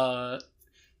 A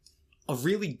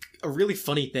really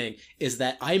funny thing is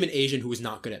that I'm an Asian who is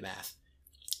not good at math.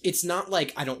 It's not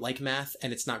like I don't like math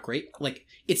and it's not great. Like,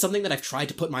 it's something that I've tried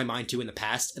to put my mind to in the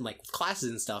past and like with classes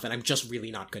and stuff, and I'm just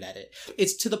really not good at it.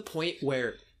 It's to the point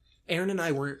where Aaron and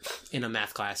I were in a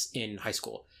math class in high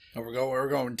school. Oh, we're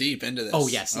going deep into this. Oh,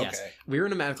 yes. Okay. We were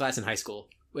in a math class in high school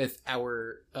with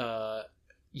our,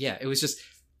 it was just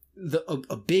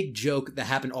a big joke that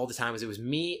happened all the time was it was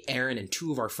me, Aaron, and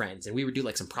two of our friends, and we would do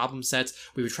like some problem sets.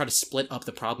 We would try to split up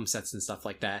the problem sets and stuff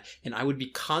like that, and I would be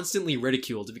constantly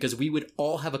ridiculed because we would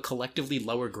all have a collectively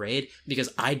lower grade because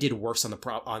I did worse on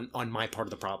the on my part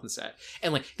of the problem set,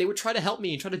 and like they would try to help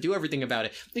me and try to do everything about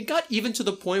it. It got even to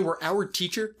the point where our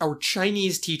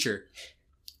Chinese teacher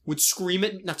would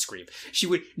she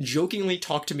would jokingly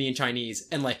talk to me in Chinese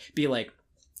and like be like,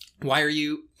 why are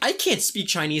you... I can't speak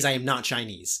Chinese, I am not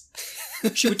Chinese.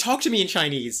 She would talk to me in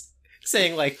Chinese,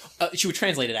 saying like, she would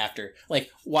translate it after,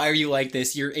 like, why are you like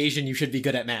this? You're Asian, you should be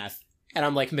good at math. And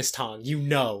I'm like, Miss Tong, you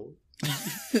know I'm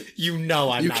you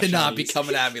not cannot Chinese. Be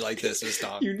coming at me like this, Miss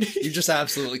Tong. You just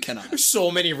absolutely cannot. There's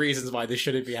so many reasons why this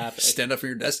shouldn't be happening. Stand up from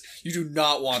your desk. You do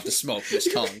not want the smoke, Miss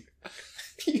Tong.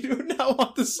 You do not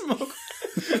want the smoke.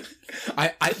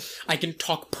 I can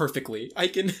talk perfectly.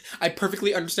 I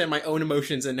perfectly understand my own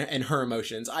emotions and her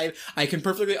emotions. I can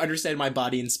perfectly understand my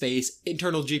body in space,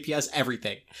 internal GPS,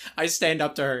 everything. I stand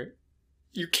up to her.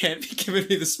 You can't be giving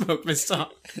me the smoke, Miss Tom.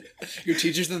 Your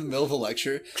teacher's in the middle of a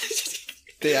lecture.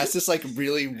 They ask this like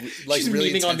really like she's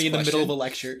really leaning on me in the question. middle of a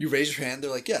lecture. You raise your hand. They're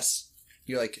like, yes.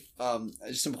 You're like,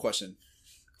 a simple question.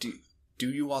 Do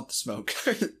you want the smoke?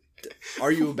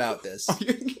 Are you about this?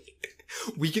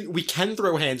 We can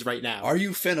throw hands right now. Are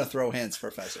you finna throw hands,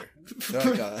 Professor?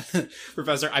 Like,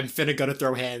 Professor, I'm finna gonna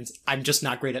throw hands. I'm just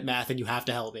not great at math and you have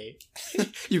to help me.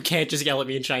 You can't just yell at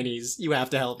me in Chinese. You have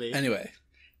to help me. Anyway,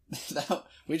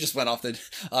 we just went off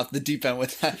the deep end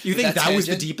with that. You think that was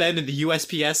the deep end in the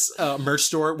USPS merch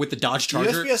store with the Dodge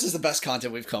Charger? USPS is the best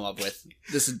content we've come up with.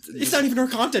 It's not even our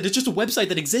content. It's just a website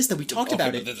that exists that we talked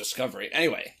about it. The discovery.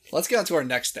 Anyway, let's get on to our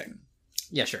next thing.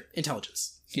 Yeah, sure.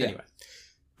 Intelligence. Yeah. Anyway.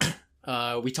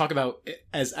 We talk about,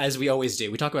 as we always do,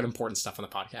 we talk about important stuff on the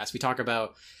podcast. We talk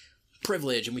about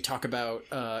privilege and we talk about,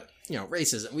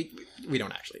 racism. We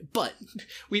don't actually, but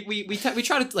we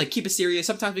try to like keep it serious.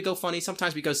 Sometimes we go funny,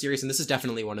 sometimes we go serious, and this is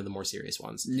definitely one of the more serious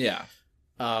ones. Yeah.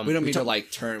 We don't mean to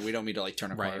turn a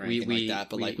corner right, or anything like that,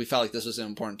 but we felt like this was an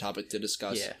important topic to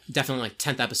discuss. Yeah, definitely like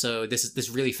 10th episode. This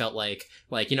really felt like,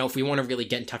 if we want to really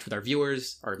get in touch with our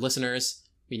viewers, our listeners,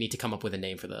 we need to come up with a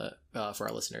name for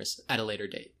our listeners at a later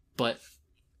date. But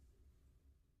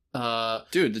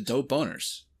dude, the dope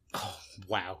boners. Oh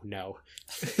wow, no.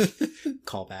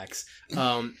 Callbacks.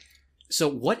 So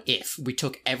what if we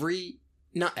took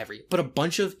but a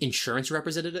bunch of insurance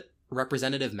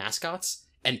representative mascots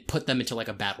and put them into like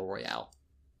a battle royale?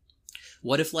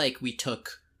 What if like we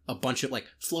took a bunch of like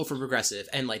Flo from Progressive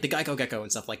and like the Geico Gecko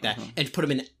and stuff like that and put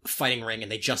them in a fighting ring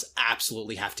and they just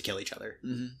absolutely have to kill each other?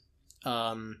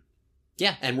 Mm-hmm.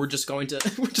 Yeah, and we're just gonna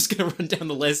run down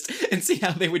the list and see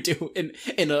how they would do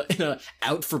in a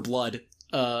out for blood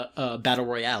battle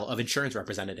royale of insurance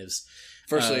representatives.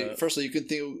 Firstly,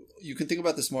 you can think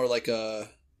about this more like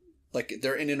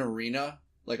they're in an arena,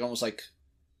 like almost like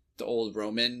the old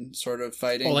Roman sort of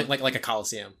fighting. Oh, like a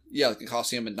Colosseum. Yeah, like a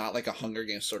Coliseum, and not like a Hunger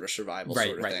Games sort of survival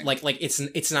sort of thing. Like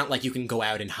it's not like you can go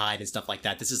out and hide and stuff like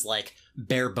that. This is like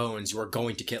bare bones. You are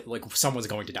going to kill. Like someone's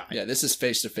going to die. Yeah, this is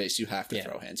face to face. You have to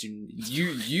throw hands.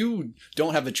 You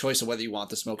don't have a choice of whether you want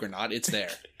the smoke or not. It's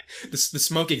there. The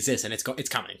smoke exists and it's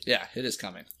coming. Yeah, it is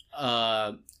coming.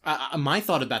 My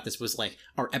thought about this was like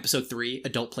our episode 3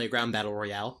 adult playground battle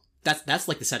royale. That's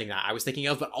like the setting that I was thinking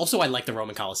of, but also I like the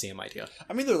Roman Coliseum idea.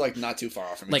 I mean, they're like not too far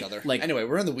off from each other. Like, anyway,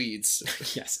 we're in the weeds.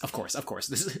 Yes, of course.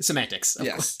 This is semantics.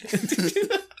 Yes.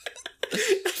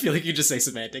 I feel like you just say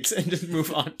semantics and just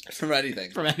move on from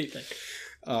anything.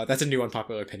 That's a new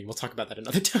unpopular opinion. We'll talk about that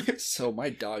another time. So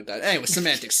my dog died. Anyway,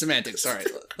 semantics. All right,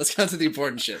 let's get to the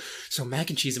important shit. So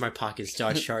mac and cheese in my pockets,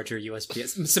 Dodge Charger,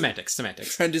 USPS.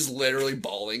 Semantics. Friend is literally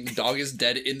bawling. Dog is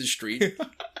dead in the street.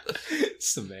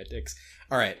 Semantics.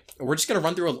 All right, we're just gonna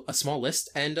run through a small list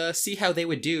and see how they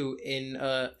would do in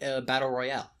a battle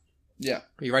royale. Yeah.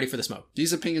 Are you ready for the smoke?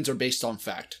 These opinions are based on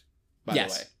fact, by the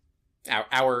way.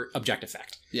 Our objective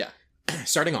fact. Yeah.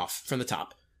 Starting off from the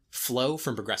top, Flo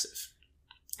from Progressive.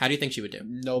 How do you think she would do?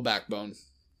 No backbone.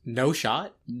 No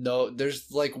shot? No,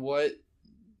 there's like what?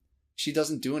 She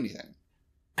doesn't do anything.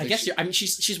 I guess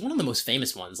she's one of the most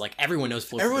famous ones. Like everyone knows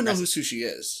Flo. Everyone knows who she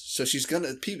is, so she's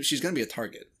gonna be a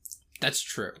target. That's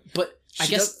true, but I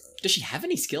guess does she have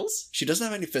any skills? She doesn't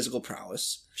have any physical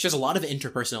prowess. She has a lot of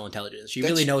interpersonal intelligence. She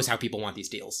really knows how people want these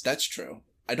deals. That's true.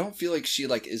 I don't feel like she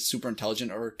is super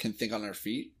intelligent or can think on her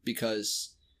feet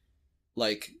because,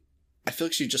 like, I feel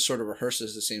like she just sort of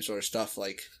rehearses the same sort of stuff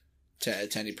like to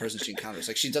any person she encounters.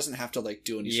 Like she doesn't have to like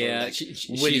do any sort of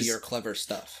like witty or clever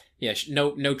stuff. Yeah,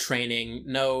 no training,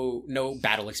 no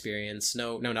battle experience,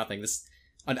 no nothing. This,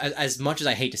 as much as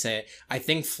I hate to say it, I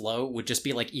think Flo would just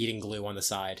be like eating glue on the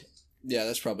side. Yeah,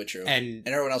 that's probably true. And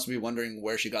everyone else would be wondering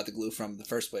where she got the glue from in the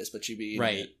first place, but she'd be eating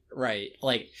it. Right.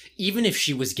 Like, even if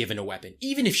she was given a weapon,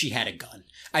 even if she had a gun,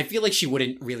 I feel like she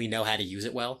wouldn't really know how to use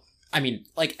it well. I mean,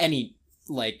 like any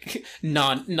like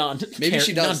maybe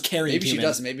she does. Maybe she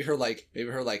does. Maybe her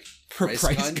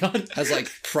price gun has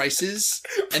like prices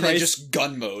and then just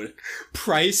gun mode.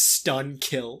 Price, stun,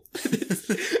 kill.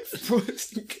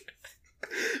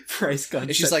 Price gun.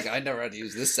 And she's like, I never had to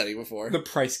use this setting before. The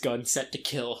price gun set to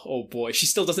kill. Oh boy, she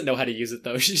still doesn't know how to use it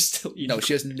though. She's still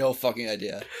she has no fucking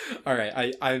idea. All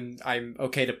right, I'm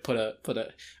okay to put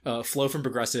a Flo from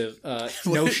Progressive.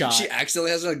 No shot. She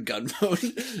accidentally has it on gun mode.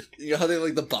 You know how they have,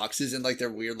 like the boxes in like their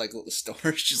weird like little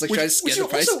stores. She's like trying to scan the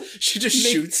price. She just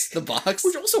shoots the box,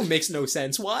 which also makes no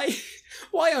sense. Why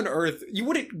on earth you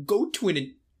wouldn't go to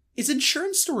is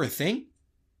insurance store a thing?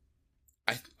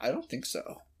 I don't think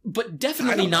so. But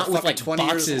definitely not with like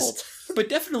boxes. But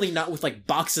definitely not with like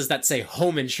boxes that say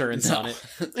home insurance on it.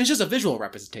 It's just a visual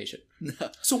representation. No.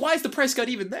 So why is the price cut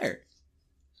even there?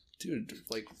 Dude,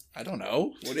 like, I don't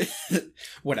know.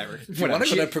 Whatever. If you want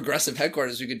to go to Progressive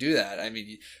headquarters, we could do that. I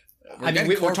mean,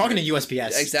 we're talking to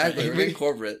USPS. Exactly. We're getting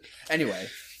corporate. Anyway.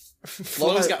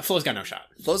 Flo's got no shot.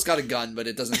 Flo's got a gun, but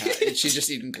it doesn't have it. She's just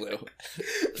eating glue.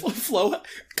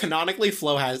 Canonically,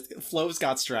 Flo's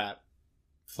got strap.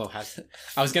 Flo has.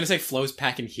 I was gonna say Flo's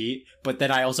packing heat, but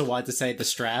then I also wanted to say the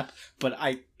strap, but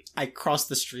I crossed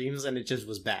the streams and it just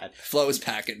was bad. Flo is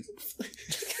packing.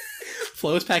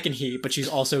 Flo is packing heat, but she's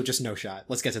also just no shot.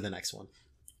 Let's get to the next one.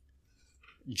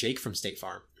 Jake from State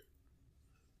Farm.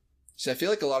 See, I feel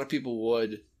like a lot of people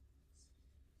would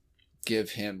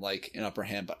give him like an upper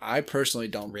hand, but I personally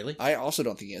don't. Really? I also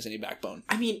don't think he has any backbone.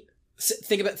 I mean,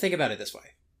 think about it this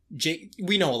way. Jake,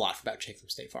 we know a lot about Jake from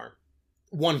State Farm.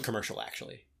 One commercial,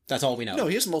 actually. That's all we know. No,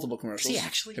 he has multiple commercials. Does he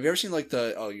actually? Have you ever seen like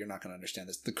you're not going to understand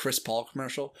this, the Chris Paul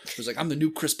commercial? It was like, I'm the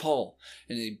new Chris Paul.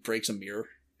 And he breaks a mirror.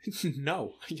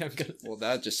 No. Well,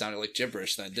 that just sounded like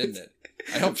gibberish then, didn't it?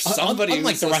 I hope somebody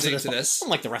who's listening to this.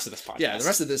 Unlike the rest of this podcast. Yeah, the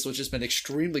rest of this was just been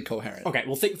extremely coherent. Okay,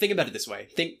 well, think about it this way.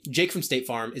 Think Jake from State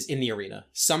Farm is in the arena.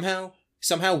 Somehow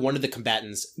one of the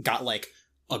combatants got like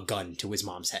a gun to his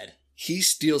mom's head. He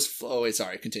steals. Oh wait,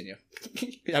 sorry. Continue.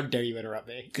 How dare you interrupt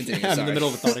me? Continue. I'm in the middle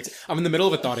of a thought. I'm in the middle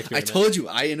of a thought experiment. I told you,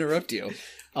 I interrupt you.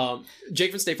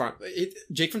 Jake from State Farm.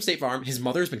 Jake from State Farm. His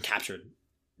mother has been captured.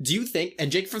 Do you think?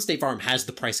 And Jake from State Farm has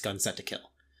the price gun set to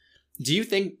kill. Do you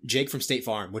think Jake from State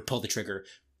Farm would pull the trigger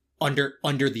under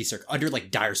like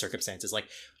dire circumstances? Like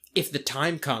if the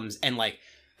time comes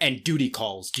and duty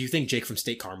calls, do you think Jake from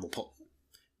State Farm will pull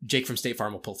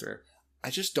through? I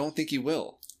just don't think he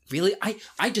will. Really,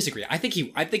 I disagree. I think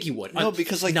he would. No,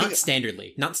 because like not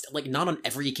standardly, not on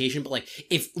every occasion, but like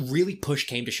if really push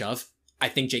came to shove, I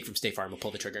think Jake from State Farm will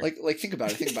pull the trigger. Like think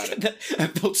about it. Think about it.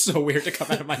 That felt so weird to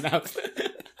come out of my mouth.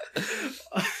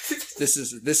 This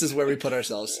is where we put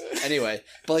ourselves. Anyway,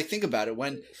 but like think about it.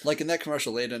 When like in that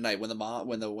commercial late at night, when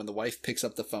the wife picks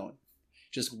up the phone,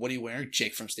 just, what are you wearing?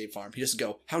 Jake from State Farm. He just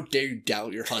go, how dare you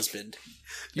doubt your husband?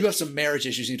 You have some marriage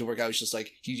issues you need to work out. He's just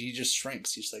like, he just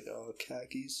shrinks. He's like, oh,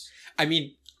 khakis. I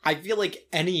mean, I feel like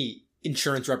any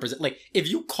insurance like, if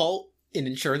you call an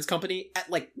insurance company at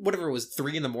like, whatever it was,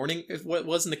 3 a.m, if what it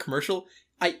was in the commercial,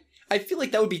 I feel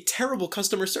like that would be terrible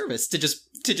customer service to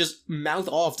just mouth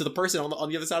off to the person on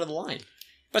the other side of the line.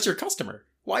 That's your customer.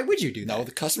 Why would you do that? No,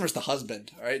 the customer's the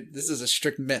husband. All right, this is a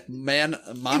strict mono.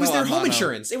 It was their home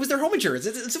insurance. It was their home insurance.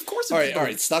 It's of course. All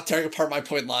right. Stop tearing apart my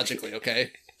point logically, okay?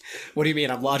 What do you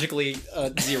mean? I'm logically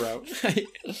 0.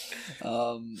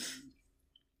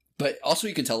 But also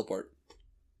you can teleport.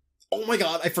 Oh my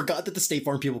god! I forgot that the State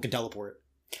Farm people can teleport.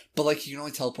 But like you can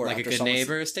only teleport like after a good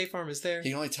neighbor. State Farm is there.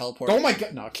 You can only teleport. Oh my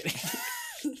god! No, I'm kidding.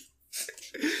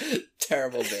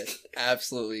 Terrible bit.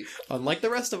 Absolutely. Unlike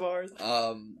the rest of ours.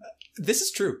 This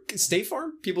is true. State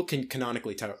Farm people can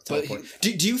canonically teleport. Do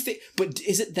you think? But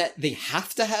is it that they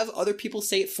have to have other people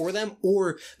say it for them,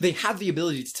 or they have the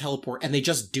ability to teleport and they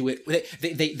just do it?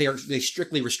 They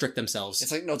strictly restrict themselves.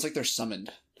 It's like they're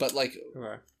summoned, but like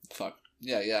okay. Fuck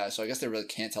yeah. So I guess they really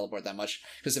can't teleport that much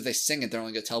because if they sing it, they're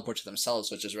only gonna teleport to themselves,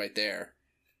 which is right there.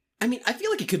 I mean, I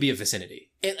feel like it could be a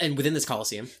vicinity, and within this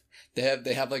Coliseum, they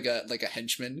have like a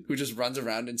henchman who just runs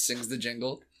around and sings the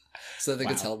jingle. So they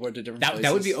can teleport to different places.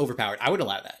 That would be overpowered. I would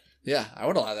allow that. Yeah, I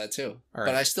would allow that too. Right.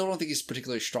 But I still don't think he's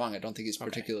particularly strong. I don't think he's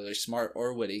particularly smart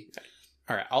or witty. Okay.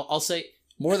 All right, I'll say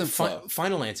more than Flo.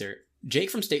 Final answer. Jake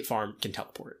from State Farm can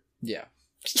teleport. Yeah.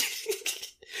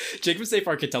 Jake from State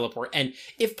Farm can teleport, and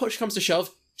if push comes to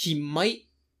shove, he might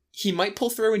pull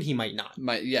through and he might not.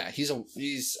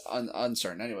 He's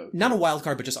uncertain. Anyway, not a wild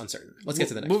card, but just uncertain. Let's get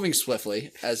to the next. Moving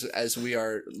swiftly as we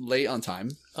are late on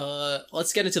time.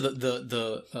 Let's get into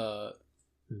the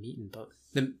meat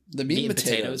and the meat and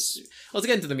potatoes. Let's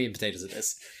get into the meat and potatoes of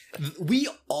this. We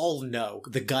all know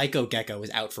the Geico Gecko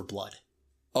is out for blood.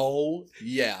 Oh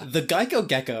yeah, the Geico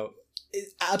Gecko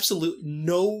is absolute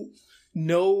no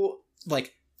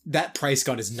like. That price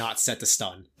gun is not set to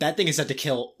stun. That thing is set to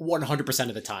kill 100%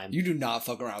 of the time. You do not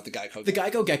fuck around with the Geico Gecko. The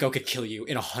Geico Gecko could kill you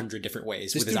in 100 different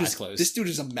ways with his eyes closed. This dude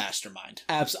is a mastermind.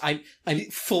 I'm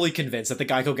fully convinced that the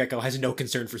Geico Gecko has no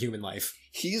concern for human life.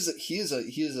 He is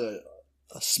a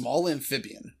small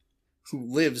amphibian who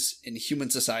lives in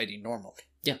human society normally.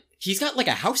 Yeah, he's got like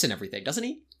a house and everything, doesn't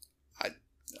he?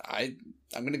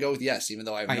 I'm gonna go with yes, even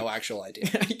though I have no actual idea.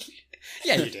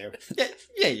 Yeah, you do.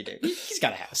 Yeah, you do. He's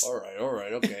got a house. All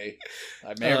right, okay.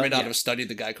 I may or may not have studied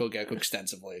the Geico Gecko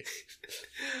extensively.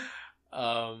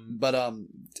 But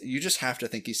you just have to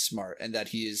think he's smart and that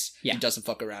he doesn't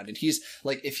fuck around. And he's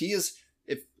like, if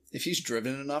he's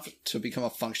driven enough to become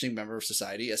a functioning member of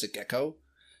society as a gecko,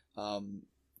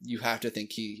 you have to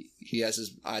think he has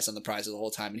his eyes on the prize the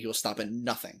whole time, and he will stop at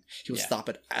nothing. He will stop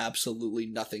at absolutely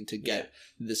nothing to get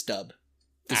this dub.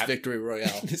 This victory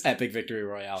royale. This epic victory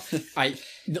royale.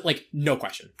 No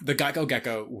question. The Geico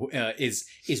Gecko is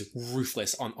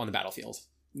ruthless on the battlefield.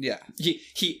 Yeah.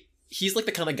 He's like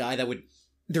the kind of guy that would,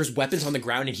 there's weapons on the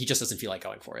ground and he just doesn't feel like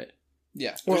going for it.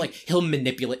 Yeah. Or like he'll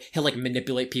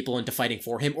manipulate people into fighting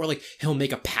for him, or like he'll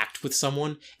make a pact with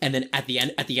someone, and then at the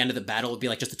end of the battle it'd be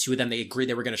like just the two of them, they agreed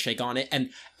they were going to shake on it, and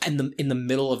in the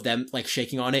middle of them like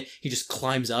shaking on it, he just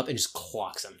climbs up and just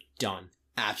clocks them. Done.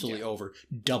 Absolutely over.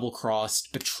 Double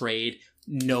crossed, betrayed,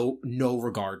 no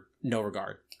regard.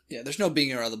 Yeah, there's no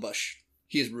beating around the bush.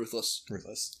 He is ruthless.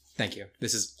 Thank you.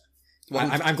 This is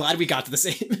I'm glad we got to the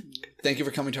same. Thank you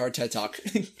for coming to our TED Talk.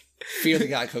 Fear the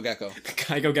Geico Gecko.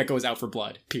 Geico Gecko is out for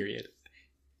blood. Period.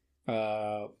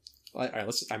 All right.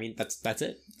 That's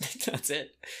it. That's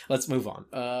it. Let's move on.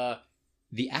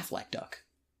 The Affleck duck.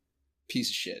 Piece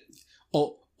of shit.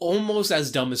 Oh, almost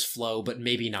as dumb as Flo, but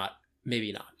maybe not.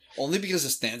 Only because the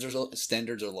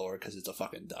standards are lower because it's a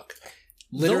fucking duck.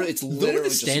 It's literally the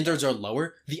standards are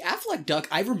lower. The Affleck duck.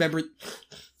 I remember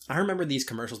these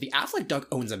commercials. The Affleck duck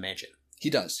owns a mansion. He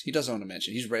does. He does own a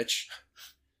mansion. He's rich.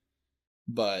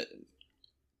 But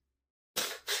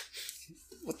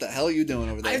what the hell are you doing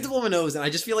over there? I have to blow my nose, and I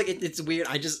just feel like it's weird.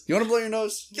 You want to blow your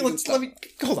nose?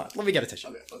 Hold on. Let me get a tissue.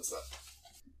 Okay, let's stop.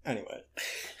 Anyway,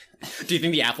 do you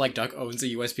think the Affleck duck owns a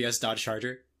USPS Dodge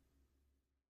Charger?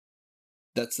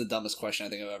 That's the dumbest question I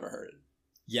think I've ever heard.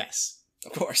 Yes,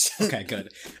 of course. Okay,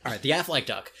 good. All right, the Affleck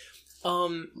duck.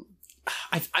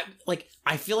 I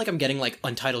feel like I'm getting like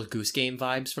Untitled Goose Game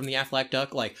vibes from the Affleck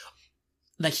duck. Like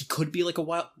that he could be like a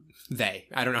wild...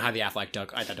 I don't know how the Affleck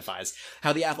duck identifies.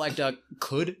 How the Affleck duck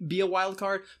could be a wild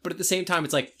card, but at the same time,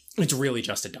 it's like, it's really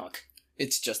just a duck.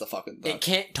 It's just a fucking duck. It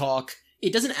can't talk.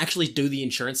 It doesn't actually do the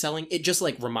insurance selling. It just,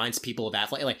 like, reminds people of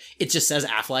Affleck. Like, it just says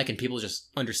Affleck, and people just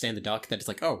understand the duck, that it's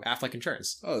like, oh, Affleck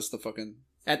Insurance. Oh, it's the fucking...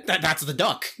 That's the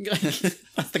duck.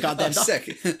 That's the goddamn duck.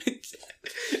 Sick.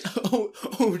 oh,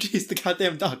 jeez, the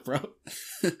goddamn duck, bro.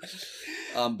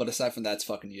 But aside from that, it's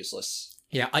fucking useless.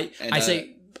 Yeah, I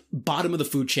say bottom of the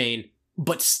food chain,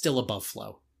 but still above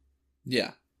Flo.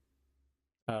 Yeah.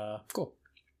 Cool.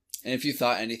 And if you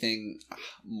thought anything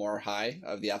more high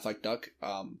of the Affleck duck,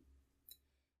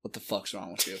 what the fuck's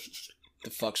wrong with you?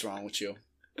 The fuck's wrong with you?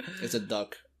 It's a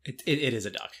duck. It is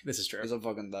a duck. This is true. It's a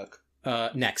fucking duck.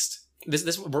 Next.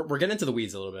 We're getting into the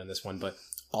weeds a little bit in this one, but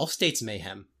Allstate's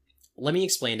Mayhem. Let me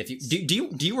explain. If you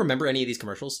do you remember any of these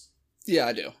commercials? Yeah,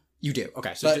 I do. You do.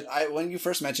 Okay. So when you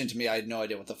first mentioned to me, I had no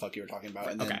idea what the fuck you were talking about,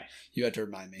 and then you had to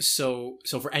remind me. So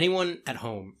for anyone at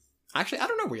home, actually, I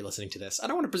don't know where you're listening to this. I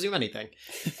don't want to presume anything.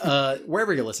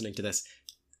 Wherever you're listening to this,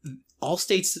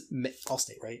 Allstate,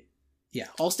 right? Yeah,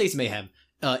 Allstate's Mayhem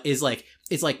is like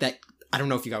that. I don't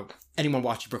know if anyone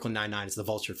watching Brooklyn Nine-Nine. It's the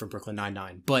Vulture from Brooklyn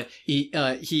Nine-Nine, but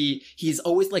he's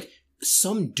always like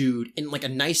some dude in like a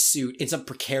nice suit in some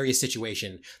precarious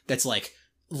situation that's like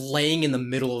laying in the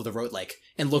middle of the road, like,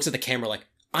 and looks at the camera like,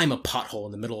 I'm a pothole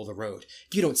in the middle of the road.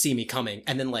 You don't see me coming.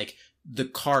 And then like the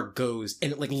car goes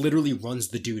and it like literally runs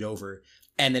the dude over.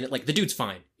 And then the dude's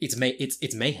fine. It's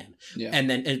mayhem. Yeah. And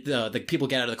then the people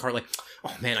get out of the car like,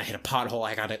 oh man, I hit a pothole.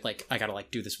 I gotta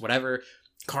do this, whatever,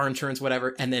 car insurance,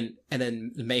 whatever. And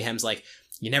then Mayhem's like,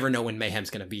 you never know when Mayhem's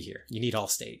gonna be here. You need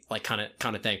Allstate, like kind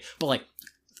of thing. But like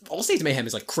Allstate's Mayhem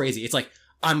is like crazy. It's like,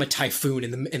 I'm a typhoon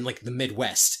in like the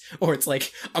Midwest, or it's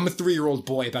like I'm a 3-year-old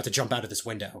boy about to jump out of this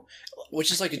window.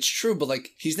 Which is like, it's true, but like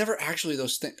he's never actually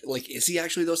those things. Like, is he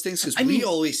actually those things? Because we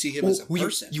always see him as a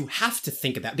person. You have to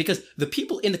think of that because the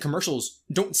people in the commercials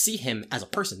don't see him as a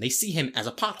person. They see him as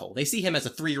a pothole. They see him as a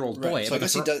 3-year-old boy. Right. So I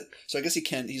guess he does. So I guess he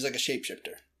can. He's like a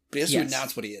shapeshifter, but he has to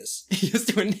announce what he is. He has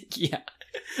to. Yeah.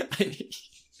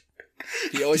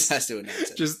 He always has to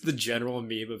announce it. Just the general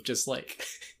meme of just like,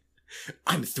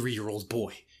 I'm a 3-year-old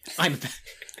boy.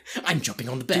 I'm jumping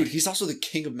on the bed. Dude, he's also the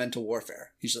king of mental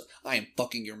warfare. He's like, I am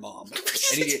fucking your mom.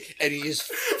 and he is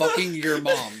fucking your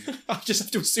mom. I just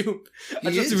have to assume.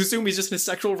 He's just in a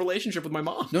sexual relationship with my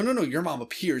mom. No. Your mom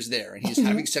appears there, and he's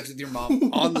having sex with your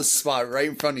mom on the spot right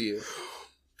in front of you.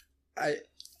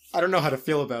 I don't know how to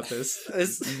feel about this.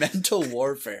 It's mental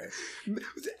warfare.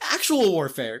 Actual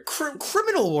warfare.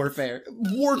 Criminal warfare.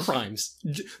 War crimes.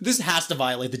 This has to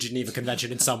violate the Geneva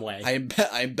Convention in some way.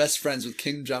 I am best friends with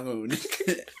Kim Jong-un.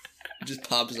 Just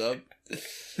pops up.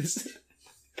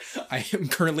 I am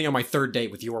currently on my 3rd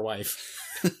date with your wife.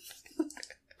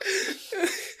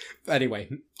 Anyway,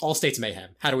 Allstate's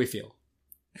Mayhem. How do we feel?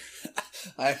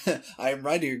 I am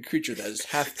riding a creature that is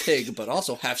half pig, but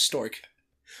also half stork.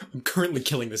 I'm currently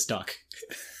killing this duck.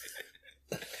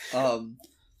 I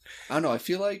don't know. I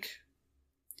feel like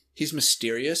he's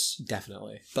mysterious.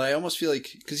 Definitely. But I almost feel like,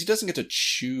 because he doesn't get to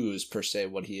choose, per se,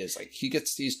 what he is. Like,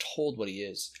 he's told what he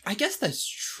is. I guess that's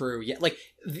true. Yeah. Like,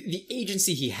 the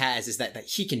agency he has is that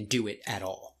he can do it at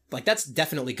all. Like, that's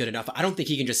definitely good enough. I don't think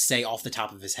he can just say off the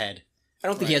top of his head. I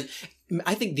don't think he has...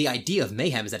 I think the idea of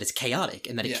Mayhem is that it's chaotic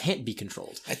and that it can't be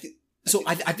controlled. I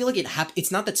feel like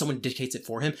it's not that someone dictates it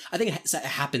for him. I think it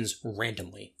happens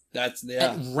randomly. At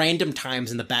random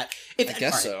times in the back. I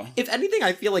guess so. If anything,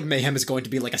 I feel like Mayhem is going to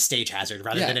be like a stage hazard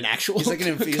rather than an actual. He's like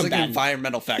an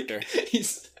environmental factor.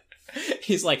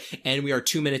 he's like, and we are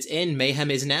 2 minutes in.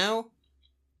 Mayhem is now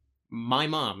my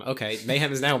mom. Okay,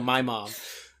 Mayhem is now my mom.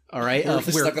 All right, we're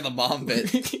stuck on the mom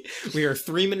bit. We are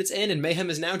 3 minutes in, and Mayhem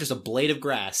is now just a blade of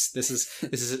grass. This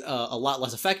is a lot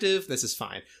less effective. This is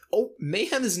fine. Oh,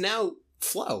 Mayhem is now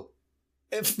Flo.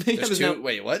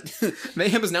 Wait, what?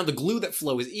 Mayhem is now the glue that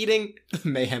Flo is eating.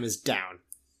 Mayhem is down.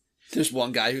 There's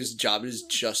one guy whose job is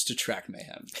just to track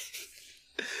Mayhem.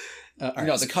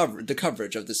 The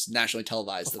coverage of this nationally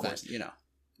televised event.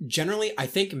 Generally, I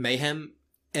think Mayhem.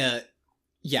 I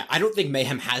don't think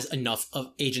Mayhem has enough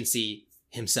of agency.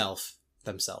 Themselves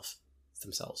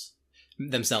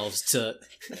to...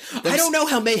 I don't know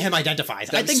how Mayhem identifies.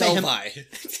 I think Mayhem...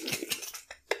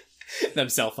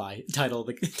 Themself-I. Title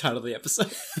of the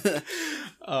episode.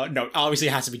 No, obviously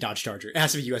it has to be Dodge Charger. It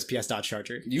has to be USPS Dodge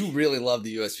Charger. You really love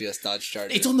the USPS Dodge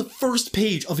Charger. It's on the first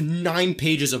page of 9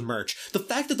 pages of merch. The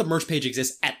fact that the merch page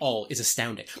exists at all is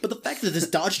astounding. But the fact that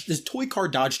this toy car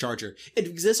Dodge Charger, it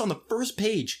exists on the first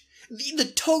page. The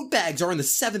tote bags are on the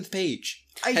 7th page.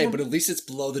 But at least it's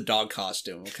below the dog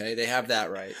costume, okay? They have that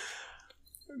right.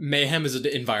 Mayhem is an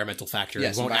environmental factor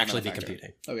Yes, and won't actually environmental be factor.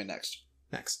 computing. Okay, next.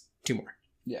 Next. 2 more.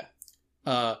 Yeah.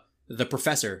 The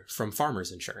professor from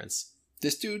Farmers Insurance.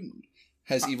 This dude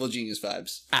has evil genius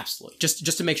vibes. Absolutely.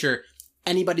 Just to make sure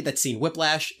anybody that's seen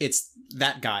Whiplash, it's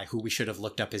that guy who we should have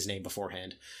looked up his name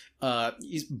beforehand.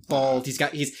 He's bald.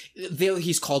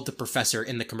 He's called the professor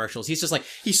in the commercials. He's just like,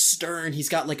 he's stern. He's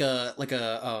got like a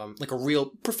real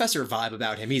professor vibe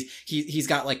about him. He's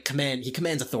got like command. He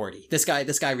commands authority. This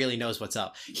guy really knows what's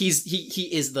up. He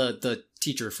is the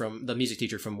music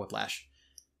teacher from Whiplash.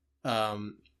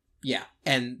 Yeah,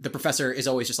 and the professor is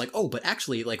always just like, oh, but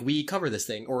actually, like, we cover this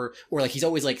thing, or like he's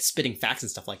always like spitting facts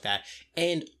and stuff like that.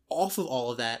 And off of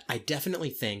all of that, I definitely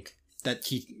think that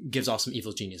he gives off some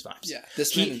evil genius vibes. Yeah,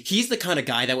 he's the kind of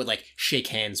guy that would like shake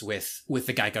hands with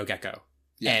the Geico Gecko,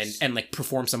 yes. and like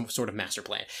perform some sort of master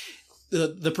plan.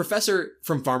 The professor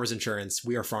from Farmers Insurance,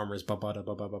 we are farmers. Bum.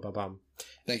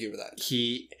 Thank you for that.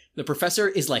 The professor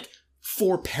is like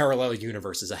 4 parallel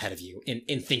universes ahead of you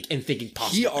in thinking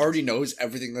possible. He already knows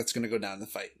everything that's going to go down in the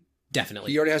fight.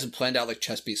 Definitely. He already has it planned out like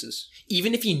chess pieces.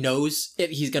 Even if he knows if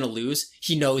he's going to lose,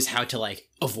 he knows how to like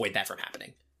avoid that from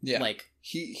happening. Yeah. Like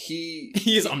he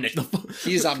is omniscient.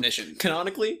 He is omniscient.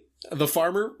 Canonically, the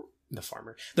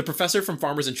professor from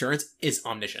Farmers Insurance is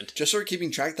omniscient. Just so we're keeping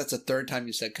track, that's the 3rd time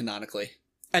you said canonically.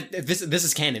 This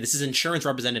is canon. This is insurance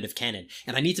representative canon,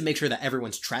 and I need to make sure that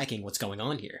everyone's tracking what's going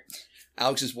on here.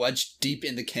 Alex is wedged deep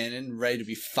in the cannon, ready to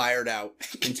be fired out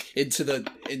into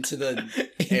the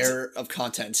air of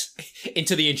content.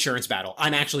 Into the insurance battle.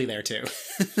 I'm actually there too.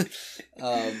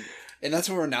 And that's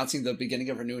when we're announcing the beginning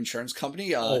of our new insurance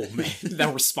company. Oh man,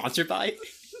 that we're sponsored by.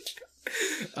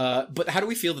 But how do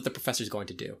we feel that the professor's going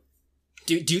to do?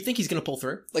 Do you think he's going to pull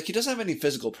through? Like, he doesn't have any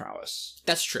physical prowess.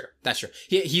 That's true.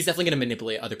 He's definitely going to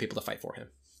manipulate other people to fight for him.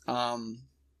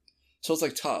 So it's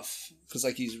like tough because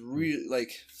like he's really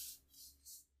like.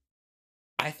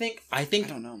 I think. I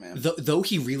don't know, man. Though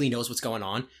he really knows what's going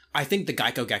on, I think the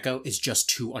Geico Gecko is just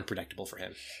too unpredictable for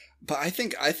him. But I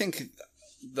think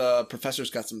the professor's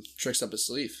got some tricks up his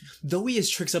sleeve. Though he has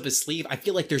tricks up his sleeve, I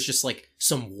feel like there's just like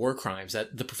some war crimes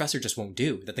that the professor just won't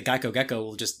do, that the Geico Gecko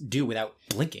will just do without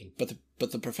blinking.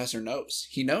 But the professor knows.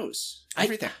 He knows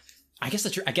everything. I guess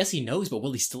that's true. I guess he knows, but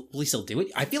will he still do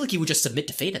it? I feel like he would just submit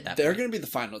to fate at that point. They're going to be the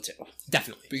final 2.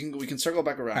 Definitely. We can circle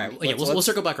back around. All right, yeah, we'll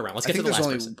circle back around. Let's get to the last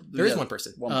person. There is one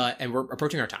person, and we're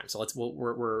approaching our time, so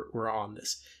we're on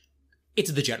this.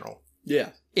 It's the general. Yeah,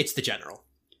 it's the general.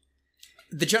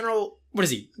 The general. What is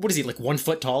he? Like 1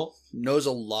 foot tall? Knows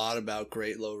a lot about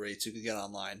great low rates you can get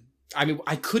online. I mean,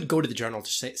 I could go to the general to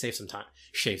shave some time.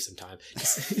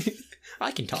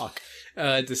 I can talk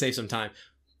to save some time.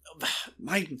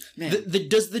 My man,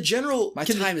 does the general? My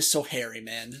time is so hairy,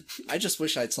 man. I just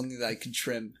wish I had something that I could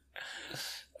trim.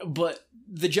 But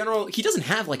the general, he doesn't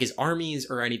have like his armies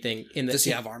or anything. Does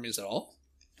he have armies at all?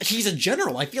 He's a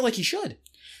general. I feel like he should.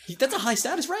 That's a high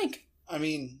status rank. I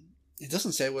mean, it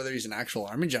doesn't say whether he's an actual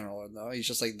army general or no. He's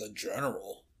just like the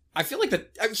general. I feel like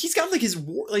that. I mean, he's got like his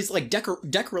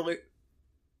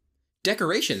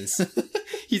decorations.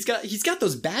 He's got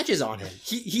those badges on him.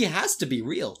 He has to be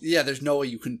real. Yeah, there's no way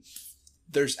you can.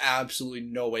 There's absolutely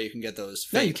no way you can get those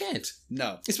fake. No, you can't.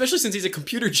 No, especially since he's a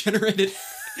computer generated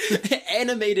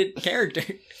animated character.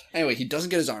 Anyway, he doesn't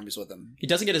get his armies with him. He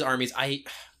doesn't get his armies. I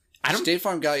don't. State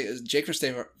Farm guy, Jake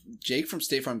from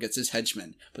State Farm gets his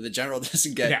henchmen, but the general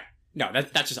doesn't get. Yeah, no,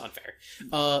 that's just unfair.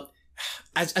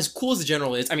 As cool as the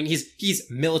general is, I mean,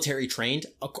 he's military trained,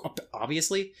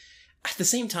 obviously. At the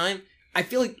same time, I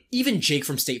feel like even Jake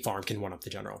from State Farm can one up the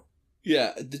general.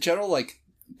 Yeah, the general like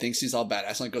thinks he's all badass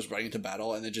and like goes right into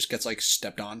battle and then just gets like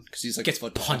stepped on because he's like gets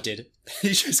punted. He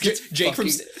just gets Jake from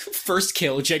first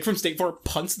kill. Jake from State Farm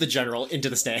punts the general into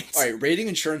the stands. All right, rating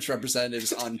insurance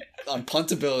representatives on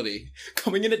puntability,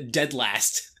 coming in at dead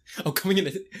last. Oh, coming in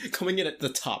at the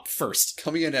top first.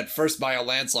 Coming in at first by a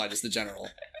landslide is the general.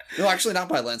 No, actually not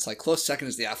by a landslide. Close second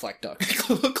is the Aflac Duck.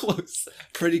 Close.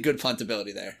 Pretty good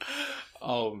puntability there.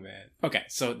 Oh man. Okay,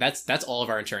 so that's all of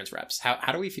our insurance reps.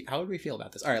 How do we feel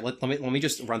about this? All right, let me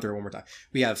just run through it one more time.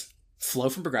 We have Flo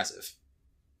from Progressive,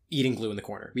 eating glue in the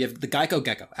corner. We have the Geico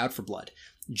Gecko out for blood.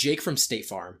 Jake from State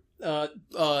Farm, a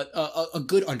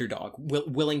good underdog,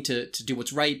 willing to do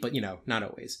what's right, but not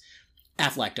always.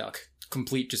 Aflac Duck,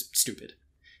 complete just stupid.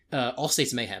 All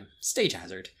States Mayhem, stage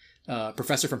hazard.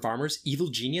 Professor from Farmers, evil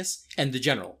genius, and the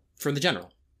general from the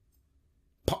general.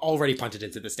 Already punted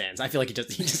into the stands. I feel like he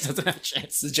just doesn't have a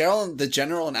chance. The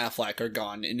general and Aflac are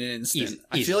gone in an instant. Easy.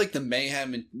 I feel like the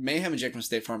Mayhem and Jake from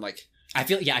State Farm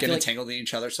get entangled in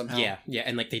each other somehow. Yeah,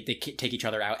 and like they take each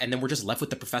other out, and then we're just left with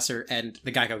the professor and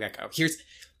the Geico Gecko.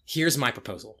 Here's my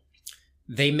proposal.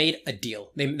 they made a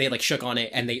deal. They like shook on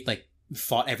it and they like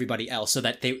fought everybody else so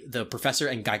that the professor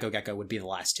and Geico Gecko would be the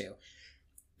last two.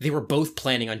 They were both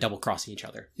planning on double crossing each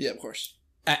other. Yeah, of course.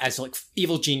 As like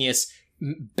evil genius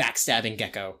backstabbing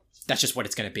Gecko. That's just what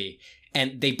it's going to be.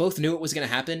 And they both knew it was going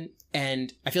to happen.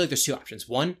 And I feel like there's two options.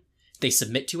 One, they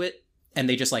submit to it and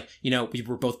they just like, we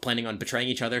were both planning on betraying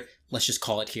each other. Let's just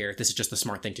call it here. This is just the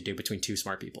smart thing to do between two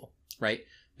smart people, right?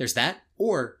 There's that.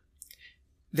 Or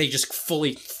they just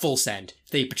full send.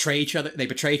 They betray each other. They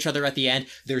betray each other at the end.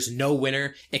 There's no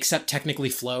winner except technically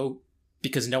Flo,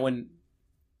 because no one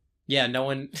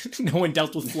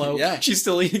dealt with Flo. Yeah. She's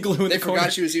still eating glue in the corner. They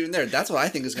forgot she was even there. That's what I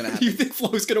think is going to happen. You think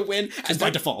Flo's going to win? As by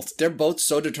default. They're both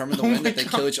so determined to win that they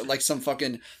God. kill each other like some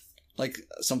fucking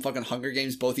Hunger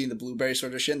Games, both eating the blueberry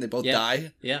sort of shit, and they both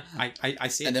die. Yeah, I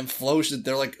see it. And then Flo,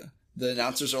 they're like, the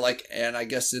announcers are like, and I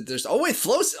guess there's, oh wait,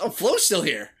 Flo's still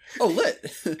here. Oh, lit.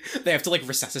 They have to like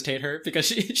resuscitate her because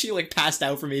she like passed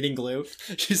out from eating glue.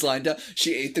 She's lying down.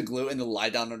 She ate the glue and then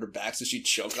lied down on her back so she'd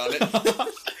choke on it.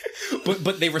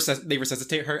 but they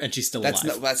resuscitate her and she's still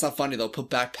alive. That's not funny though. Put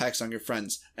backpacks on your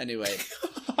friends. Anyway.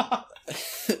 I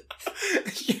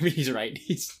mean, he's right.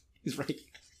 He's right.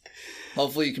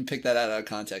 Hopefully you can pick that out of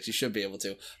context. You should be able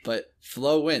to. But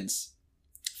Flo wins.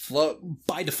 Flo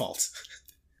by default.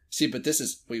 See, but this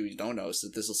is what we don't know is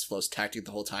that this is Flo's tactic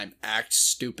the whole time. Act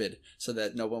stupid so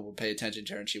that no one will pay attention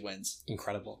to her and she wins.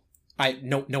 Incredible.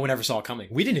 No one ever saw it coming.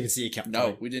 We didn't even see it coming.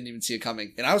 No, we didn't even see it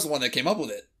coming. And I was the one that came up with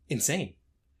it. Insane.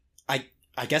 I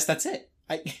guess that's it.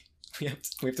 We have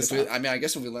to stop. I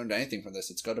guess if we learned anything from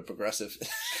this, it's go to Progressive.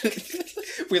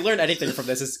 If we learned anything from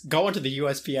this, is go onto the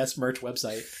USPS merch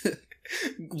website.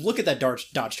 Look at that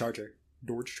Dodge Charger.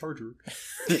 Dodge Charger.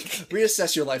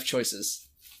 Reassess your life choices.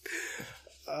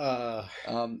 Yeah,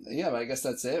 but I guess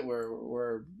that's it.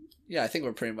 I think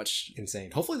we're pretty much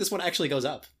insane. Hopefully this one actually goes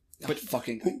up. But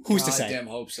who's to say? Damn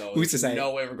hope so. Who's to say?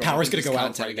 No way we're going. Power's going to go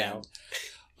out right now.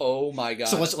 Oh my god.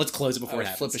 So let's close it before it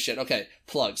happens. Flip a shit. Okay,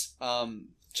 plugs.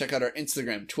 Check out our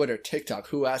Instagram, Twitter, TikTok,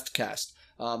 Who Asked Cast.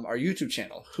 Our YouTube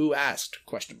channel, Who Asked ?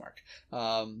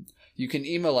 You can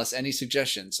email us any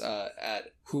suggestions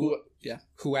at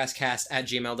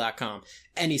whoaskcast@gmail.com.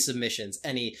 Any submissions,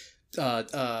 any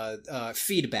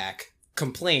feedback,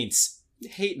 complaints,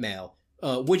 hate mail,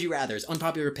 would you rathers,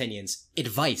 unpopular opinions,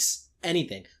 advice,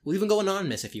 anything. We'll even go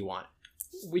anonymous if you want.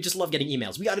 We just love getting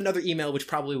emails. We got another email which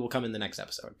probably will come in the next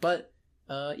episode. But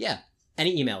yeah,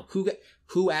 any email.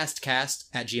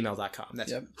 Whoaskedcast@gmail.com.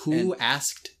 That's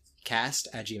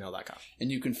whoaskedcast@gmail.com.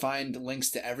 And you can find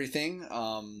links to everything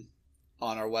on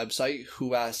our website,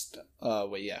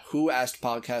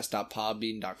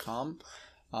 whoaskedpodcast.podbean.com.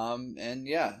 And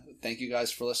yeah, thank you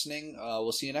guys for listening.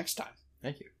 We'll see you next time.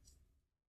 Thank you.